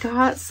then I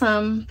got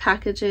some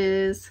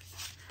packages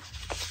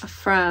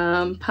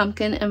from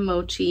Pumpkin and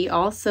Mochi,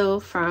 also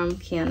from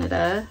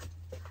Canada.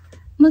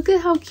 Look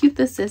at how cute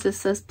this is. It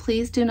says,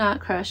 please do not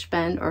crush,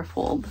 bend, or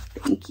fold.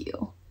 Thank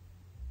you.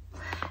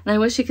 And I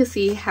wish you could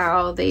see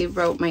how they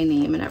wrote my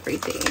name and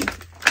everything.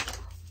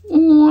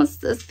 Oh, it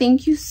says,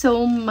 thank you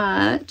so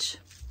much.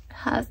 It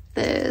has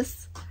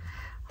this. Oh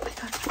my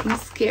gosh, I'm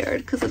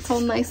scared because it's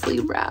all nicely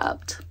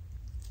wrapped.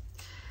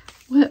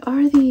 What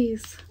are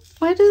these?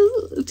 Why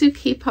do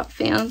K-pop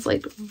fans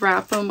like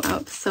wrap them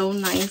up so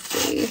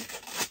nicely?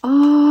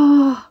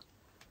 Oh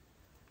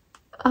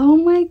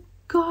my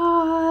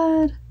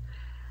god.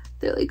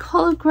 They're like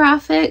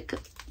holographic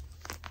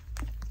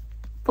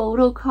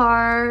photo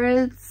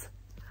cards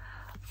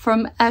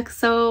from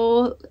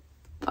EXO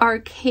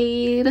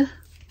Arcade.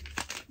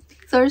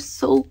 These are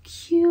so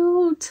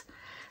cute.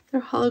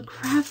 They're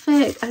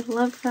holographic. I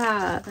love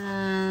that.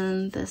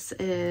 And this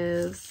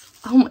is,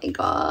 oh my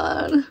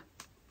god.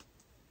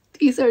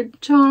 These are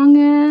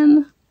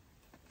Jongin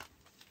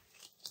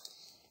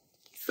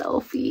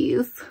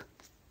selfies.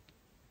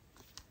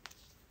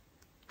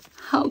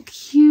 How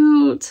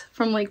cute.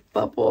 From like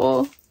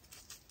Bubble.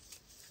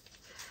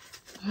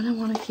 I'm gonna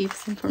want to keep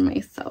some for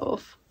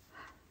myself.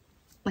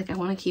 Like, I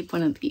want to keep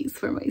one of these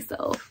for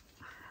myself.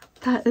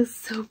 That is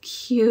so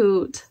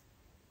cute.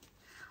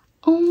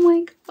 Oh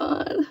my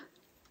god.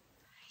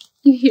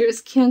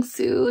 Here's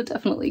Kyungsu,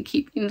 definitely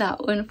keeping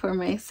that one for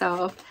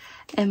myself.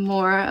 And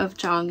more of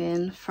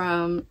Jongin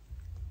from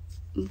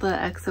the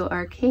EXO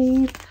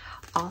arcade.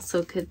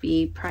 Also could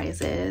be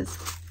prizes.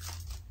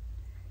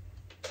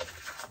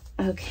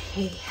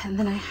 Okay, and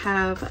then I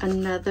have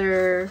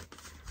another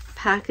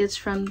package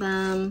from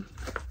them.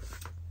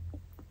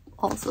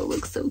 Also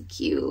looks so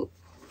cute.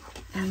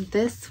 And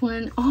this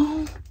one,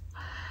 oh,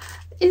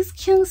 is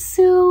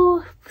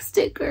Kyungsu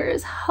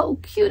stickers. How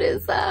cute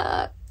is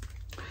that?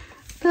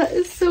 That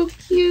is so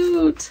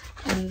cute.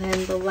 And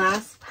then the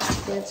last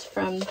package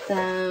from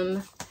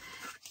them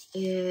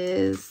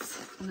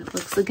is, and it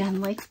looks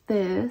again like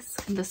this.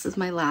 And this is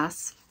my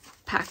last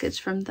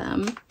package from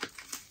them.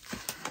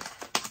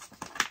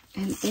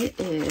 And it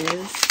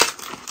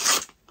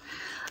is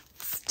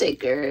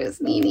stickers,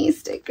 Nini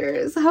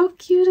stickers. How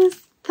cute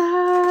is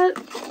that?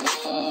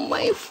 Oh,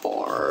 my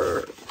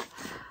heart.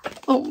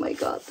 Oh my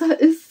god,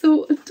 that is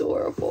so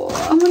adorable.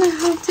 I'm gonna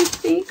have to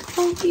thank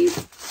all these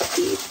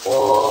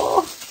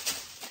people.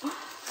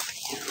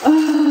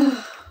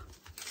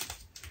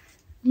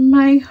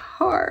 My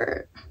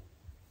heart.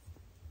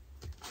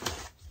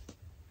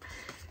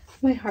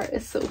 My heart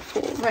is so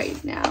full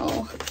right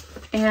now.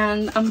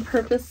 And I'm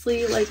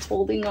purposely like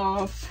holding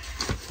off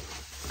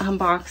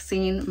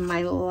unboxing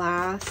my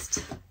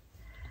last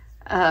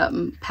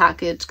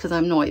package because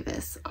I'm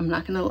nervous. I'm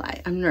not gonna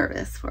lie, I'm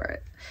nervous for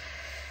it.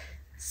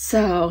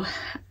 So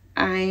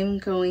I'm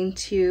going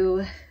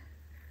to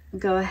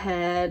go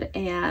ahead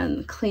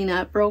and clean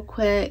up real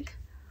quick.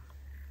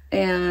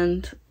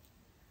 And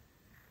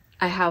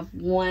I have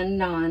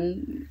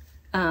one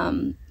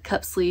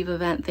cup sleeve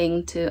event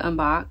thing to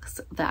unbox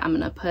that I'm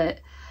gonna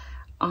put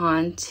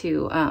on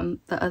to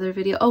the other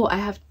video. Oh, I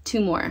have 2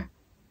 more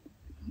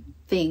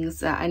things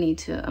that I need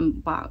to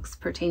unbox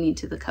pertaining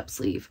to the cup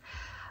sleeve.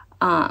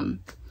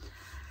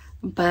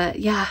 But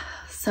yeah,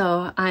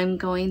 so I'm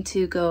going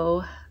to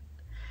go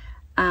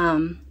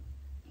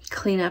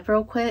clean up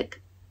real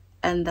quick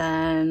and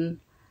then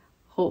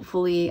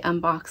hopefully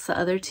unbox the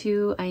other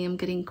 2. I am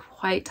getting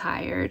quite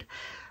tired,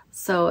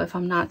 so if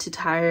I'm not too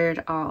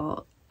tired,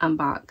 I'll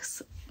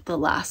unbox the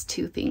last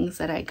 2 things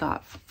that I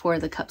got for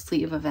the cup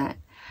sleeve event,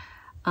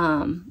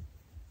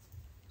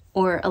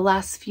 or a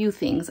last few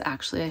things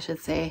actually I should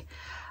say,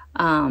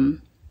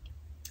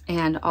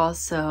 and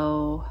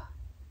also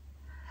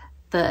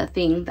the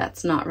thing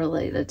that's not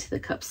related to the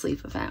cup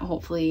sleeve event.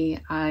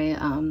 Hopefully I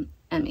am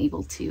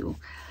able to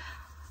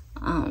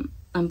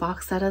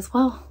unbox that as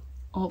well.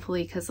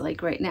 Hopefully, because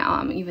like right now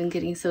I'm even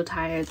getting so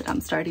tired that I'm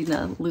starting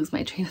to lose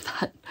my train of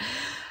thought.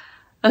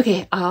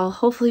 Okay, I'll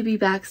hopefully be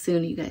back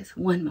soon, you guys.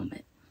 One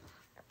moment.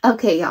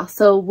 Okay, y'all,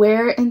 so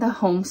we're in the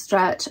home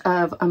stretch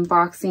of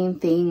unboxing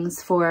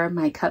things for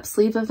my cup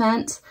sleeve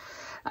event.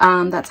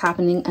 That's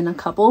happening in a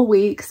couple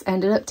weeks. I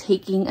ended up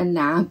taking a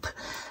nap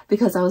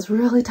because I was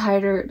really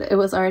tired. It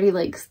was already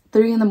like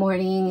 3 in the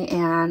morning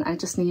and I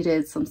just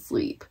needed some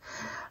sleep.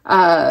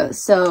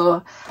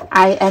 So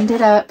I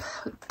ended up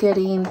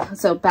getting,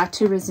 so back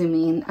to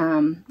resuming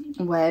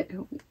what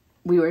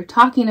we were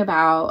talking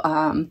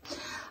about.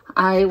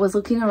 I was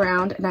looking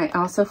around and I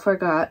also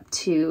forgot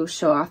to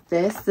show off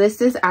this.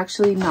 This is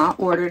actually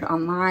not ordered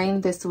online.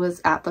 This was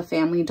at the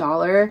Family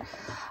Dollar.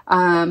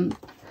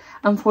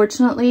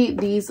 Unfortunately,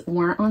 these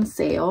weren't on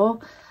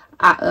sale.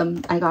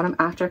 I got them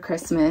after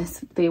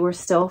Christmas. They were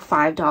still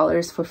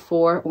 $5 for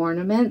 4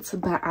 ornaments,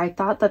 but I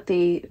thought that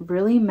they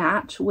really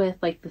match with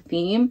like the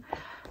theme.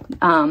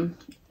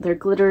 They're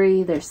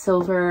glittery, they're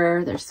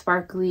silver, they're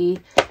sparkly.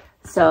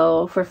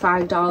 So for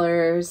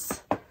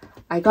 $5,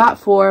 I got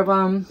 4 of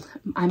them.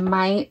 I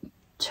might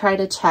try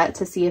to check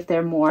to see if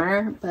they're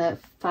more, but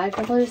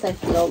 $5, I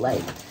feel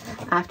like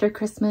after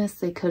Christmas,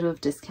 they could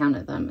have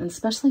discounted them, and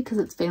especially because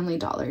it's Family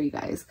Dollar, you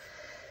guys.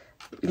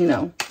 You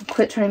know,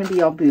 quit trying to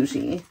be all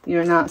bougie.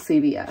 You're not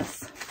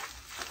CVS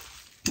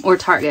or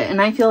Target.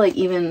 And I feel like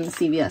even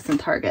CVS and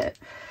Target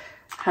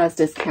has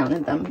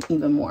discounted them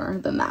even more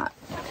than that.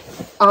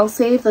 I'll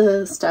save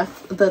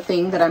the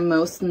thing that I'm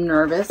most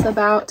nervous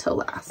about till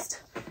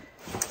last.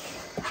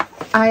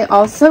 I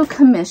also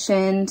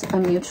commissioned a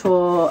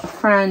mutual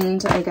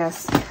friend, I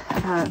guess.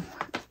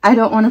 I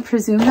don't want to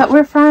presume that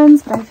we're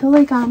friends, but I feel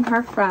like I'm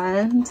her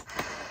friend.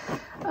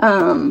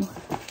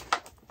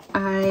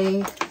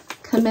 I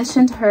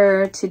commissioned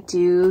her to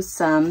do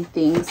some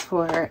things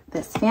for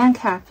this fan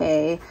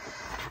cafe,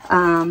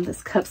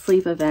 this cup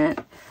sleeve event,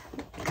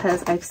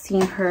 because I've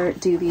seen her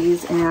do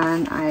these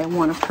and I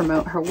want to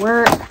promote her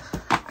work.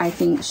 I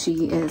think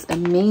she is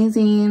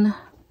amazing.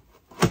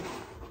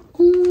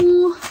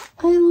 Oh,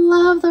 I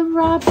love the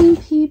wrapping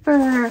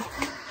paper.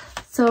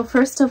 So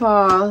first of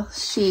all,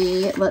 let's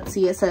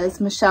see, it says,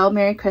 Michelle,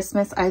 Merry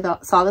Christmas. I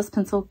saw this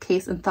pencil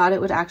case and thought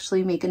it would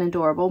actually make an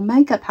adorable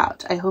makeup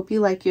pouch. I hope you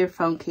like your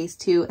phone case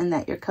too and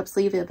that your cup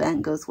sleeve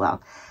event goes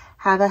well.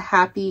 Have a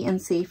happy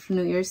and safe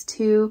New Year's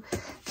too.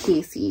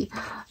 Casey.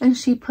 And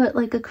she put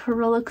like a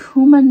Kurila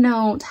Kuma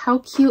note. How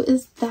cute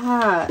is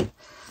that?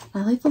 I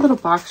like the little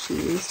box she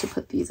used to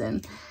put these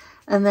in.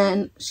 And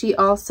then she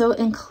also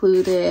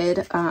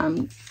included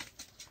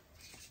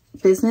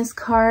business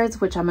cards,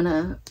 which I'm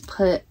gonna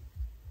put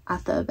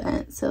at the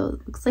event. So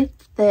it looks like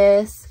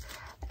this,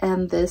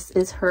 and this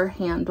is her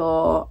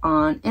handle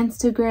on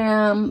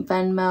Instagram,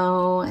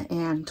 Venmo,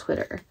 and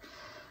Twitter.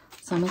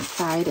 So I'm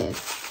excited.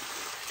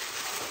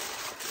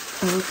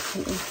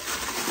 Okay.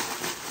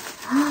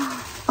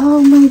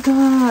 Oh my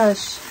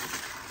gosh.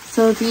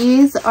 So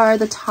these are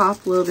the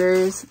top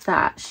loaders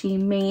that she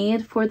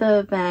made for the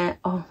event.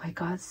 Oh my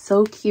god,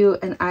 so cute.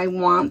 And I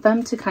want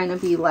them to kind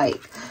of be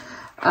like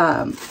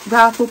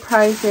raffle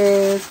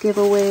prizes,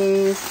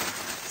 giveaways.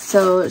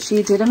 So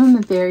she did them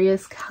in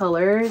various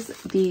colors.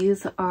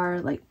 These are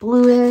like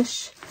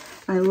bluish.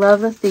 I love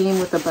the theme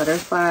with the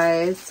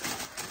butterflies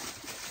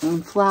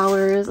and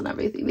flowers and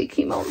everything. They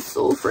came out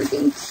so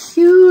freaking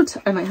cute.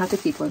 I might have to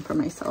keep one for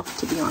myself,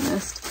 to be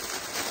honest.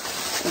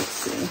 Let's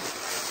see.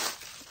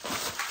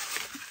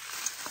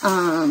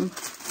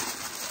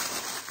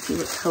 See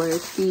what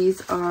colors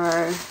these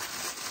are.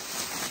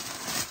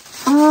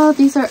 Oh,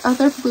 these are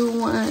other blue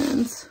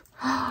ones.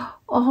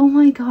 Oh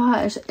my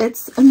gosh,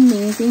 it's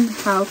amazing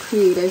how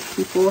creative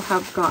people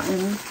have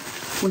gotten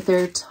with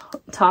their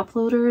top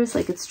loaders.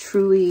 Like, it's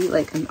truly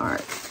like an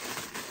art.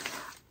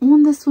 Oh,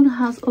 and this one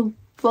has a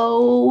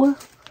bow.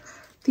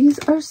 These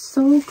are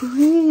so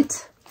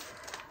great.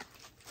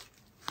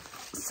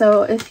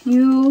 So if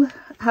you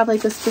have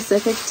like a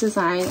specific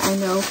design, I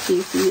know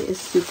Casey is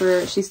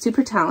she's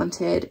super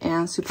talented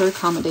and super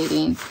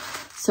accommodating.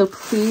 So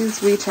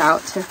please reach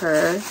out to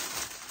her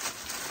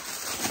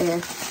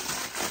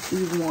if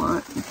you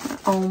want.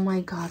 Oh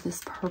my god,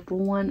 this purple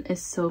one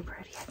is so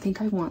pretty. I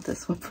think I want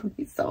this one for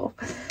myself.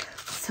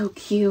 So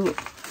cute.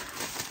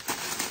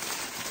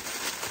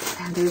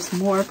 And there's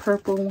more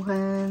purple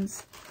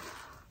ones.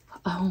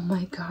 Oh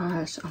my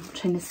gosh, I'm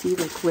trying to see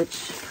like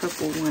which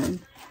purple one.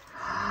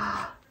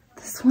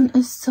 This one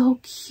is so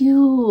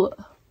cute.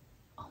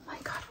 Oh my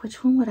god,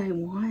 which one would I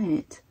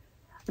want?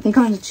 I think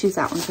I'm going to choose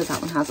that one because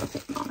that one has a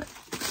thing on it.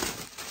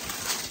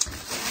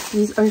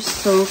 These are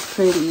so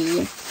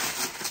pretty.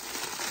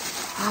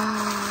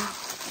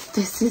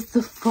 This is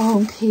the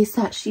phone case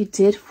that she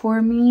did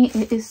for me.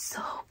 It is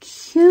so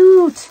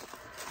cute.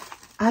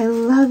 I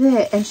love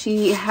it. And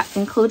she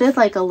included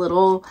like a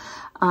little,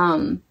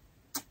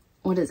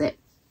 what is it?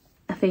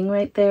 A thing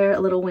right there, a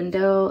little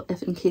window,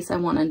 if in case I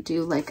want to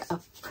do like a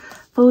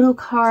photo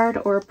card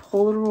or a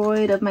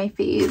Polaroid of my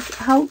face.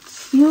 How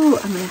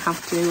cute. I'm gonna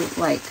have to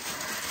like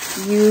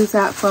use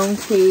that phone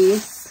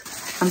case.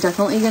 I'm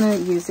definitely gonna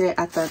use it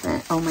at the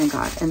event. Oh my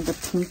god. And the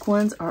pink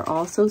ones are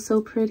also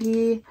so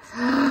pretty.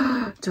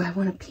 Do I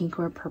want a pink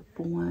or a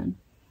purple one?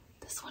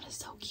 This one is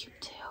so cute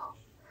too.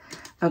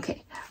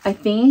 Okay, I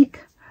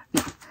think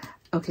no.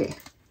 Okay,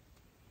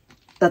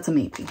 that's a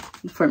maybe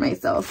for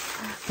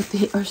myself. But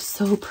they are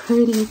so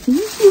pretty.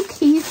 Thank you,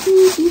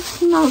 Casey. These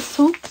came out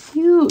so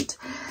cute.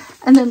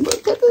 And then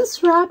look at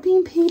this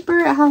wrapping paper.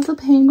 It has a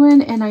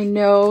penguin, and I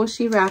know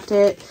she wrapped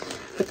it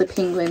with the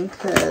penguin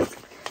because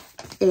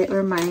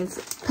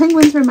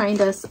penguins remind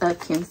us of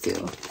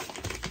Kansu.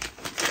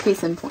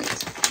 Case in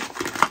point.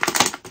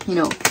 You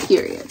know,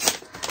 period.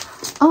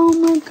 Oh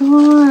my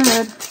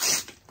god.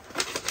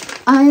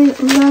 I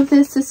love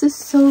this. This is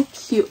so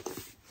cute.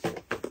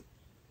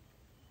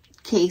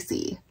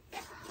 Casey.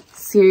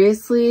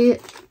 Seriously,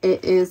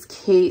 it is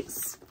Kate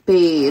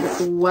Spade.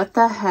 What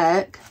the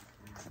heck?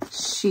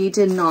 She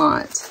did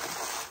not.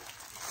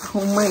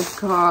 Oh my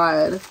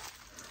god.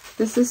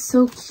 This is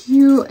so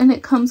cute. And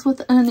it comes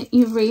with an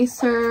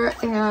eraser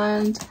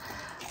and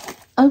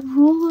a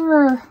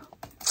ruler.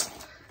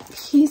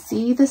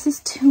 Casey, this is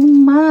too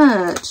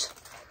much.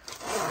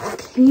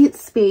 Kate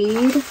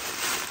Spade.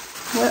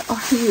 What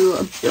are you,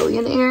 a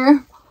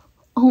billionaire?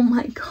 Oh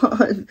my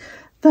god.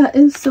 That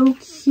is so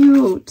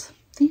cute.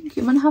 Thank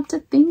you. I'm gonna have to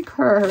thank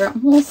her.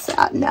 I'm all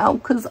sad now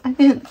because I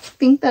didn't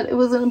think that it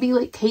was gonna be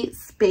like Kate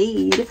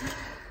Spade.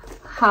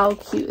 How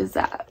cute is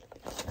that?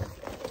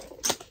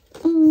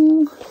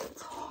 Oh,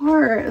 it's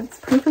hard. It's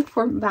perfect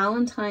for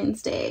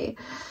Valentine's Day.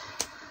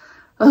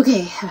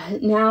 Okay,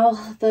 now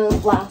the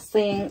last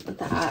thing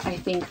that I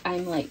think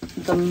I'm like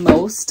the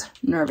most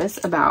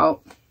nervous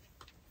about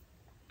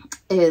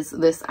is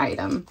this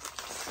item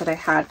that I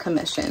had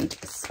commissioned,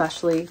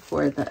 especially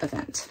for the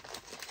event.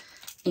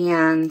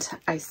 And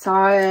I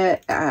saw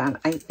it,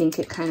 I think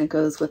it kind of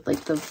goes with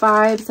like the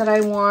vibes that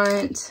I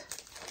want.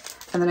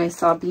 And then I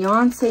saw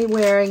Beyonce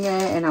wearing it,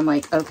 and I'm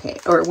like, okay,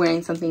 or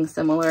wearing something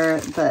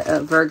similar,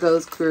 but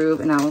Virgo's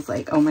groove. And I was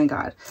like, oh my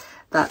god,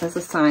 that is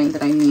a sign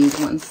that I need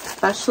one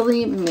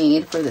specially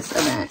made for this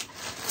event.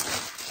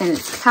 And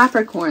it's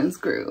Capricorn's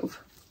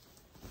groove.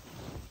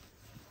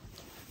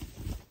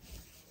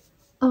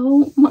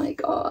 Oh my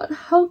god,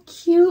 how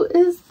cute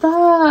is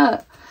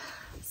that?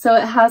 So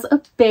it has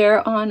a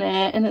bear on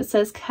it, and it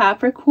says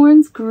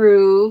Capricorn's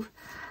Groove,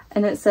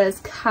 and it says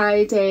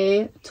Kai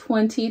Day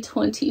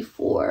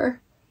 2024.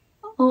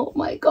 Oh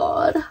my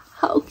god,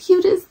 how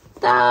cute is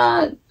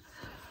that.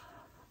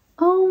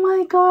 Oh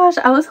my gosh,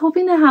 I was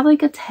hoping to have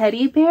like a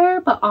teddy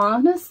bear, but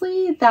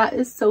honestly, that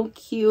is so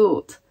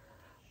cute.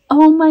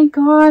 Oh my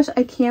gosh,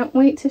 I can't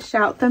wait to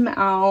shout them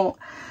out.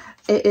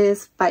 It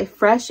is by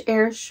Fresh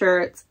Air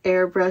Shirts,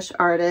 Airbrush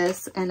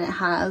Artists, and it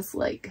has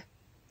like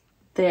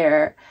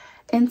their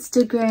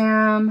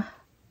Instagram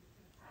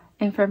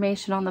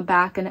information on the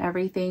back and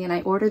everything. And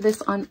I ordered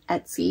this on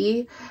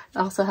Etsy. It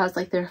also has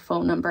like their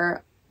phone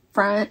number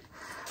front.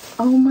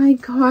 Oh my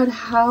god,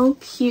 how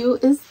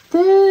cute is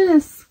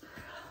this?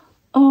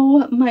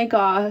 Oh my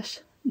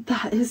gosh,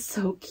 that is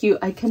so cute.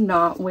 I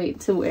cannot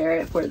wait to wear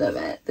it for the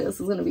event. This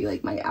is gonna be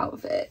like my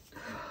outfit.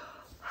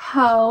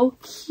 How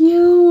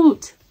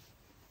cute.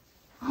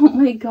 Oh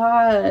my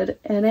god.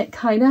 And it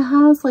kind of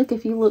has, like,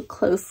 if you look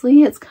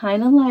closely, it's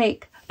kind of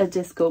like a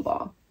disco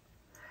ball.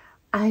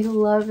 I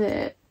love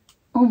it.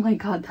 Oh my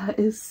god, that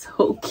is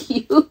so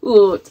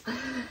cute.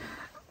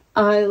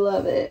 I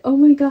love it. Oh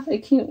my god, I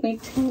can't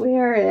wait to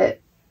wear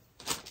it.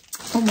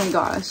 Oh my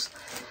gosh.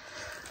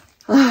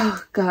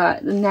 Oh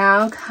god,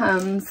 now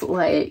comes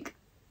like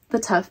the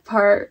tough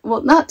part.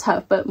 Well, not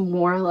tough, but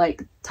more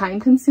like time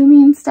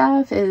consuming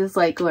stuff is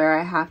like where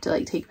I have to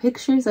like take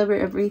pictures of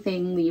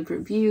everything, leave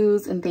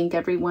reviews, and thank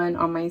everyone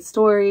on my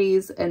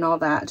stories and all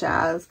that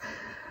jazz.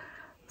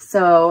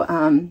 So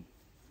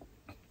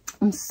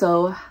I'm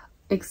so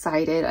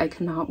excited. I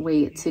cannot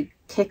wait to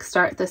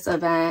kickstart this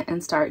event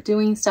and start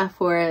doing stuff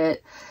for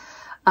it.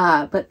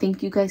 But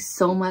thank you guys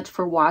so much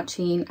for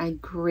watching. I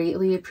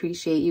greatly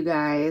appreciate you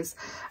guys.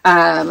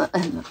 And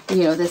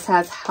you know, this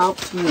has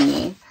helped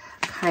me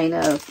kind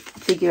of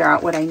figure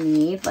out what I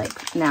need.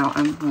 Like now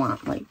I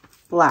want like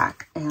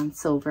black and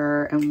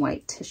silver and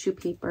white tissue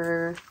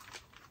paper.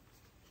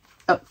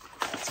 Oh,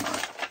 that's not.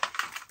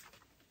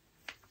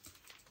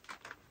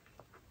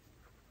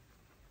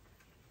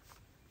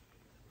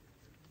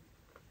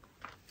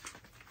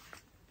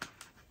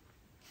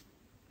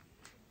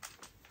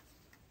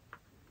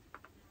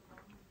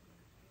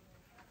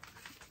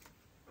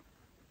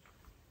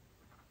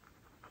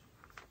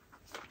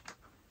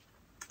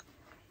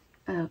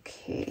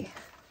 Okay,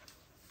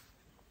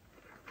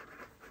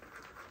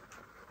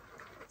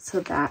 so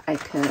that I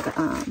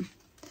could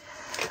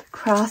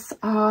cross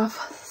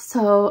off.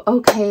 So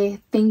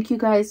okay, thank you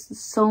guys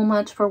so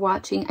much for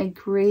watching. I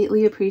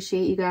greatly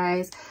appreciate you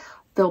guys.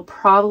 There'll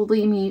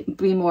probably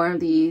be more of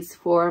these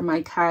for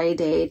my Kai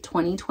Day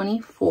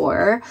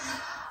 2024.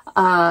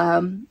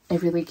 I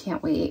really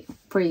can't wait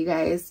for you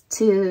guys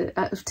to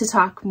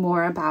talk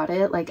more about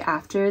it like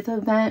after the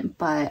event,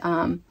 but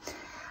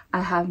I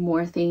have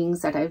more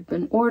things that I've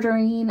been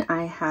ordering.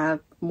 I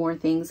have more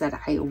things that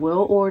I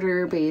will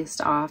order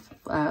based off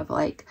of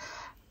like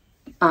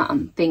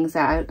things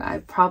that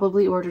I've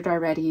probably ordered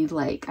already.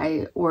 Like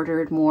I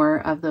ordered more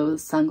of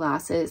those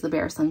sunglasses, the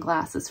bear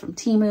sunglasses from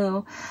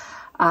Temu.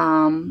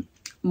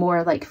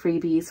 More like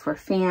freebies for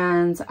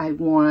fans. I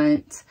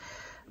want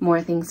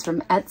more things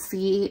from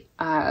Etsy.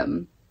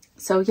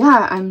 So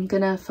yeah, I'm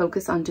gonna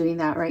focus on doing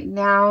that right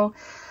now.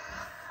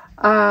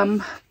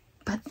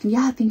 But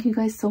yeah, thank you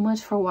guys so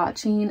much for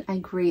watching. I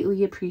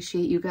greatly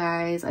appreciate you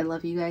guys. I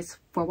love you guys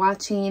for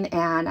watching.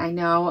 And I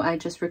know I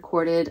just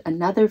recorded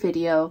another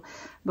video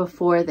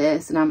before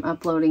this and I'm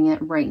uploading it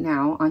right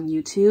now on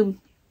YouTube.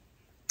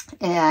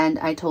 And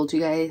I told you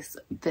guys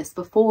this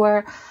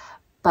before,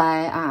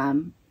 but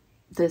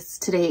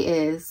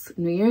today is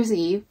New Year's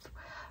Eve.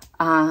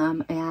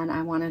 And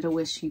I wanted to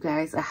wish you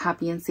guys a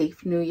happy and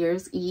safe New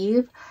Year's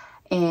Eve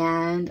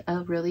and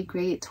a really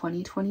great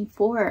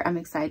 2024. I'm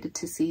excited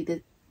to see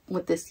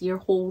what this year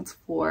holds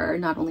for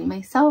not only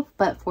myself,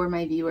 but for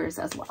my viewers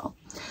as well.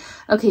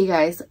 Okay,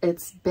 guys,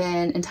 it's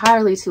been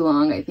entirely too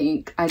long, I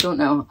think. I don't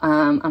know.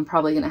 I'm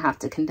probably going to have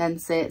to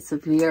condense it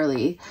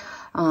severely.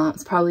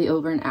 It's probably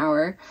over an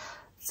hour.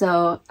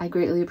 So I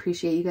greatly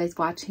appreciate you guys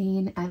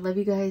watching. I love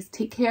you guys.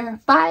 Take care.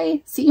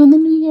 Bye. See you in the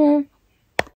new year.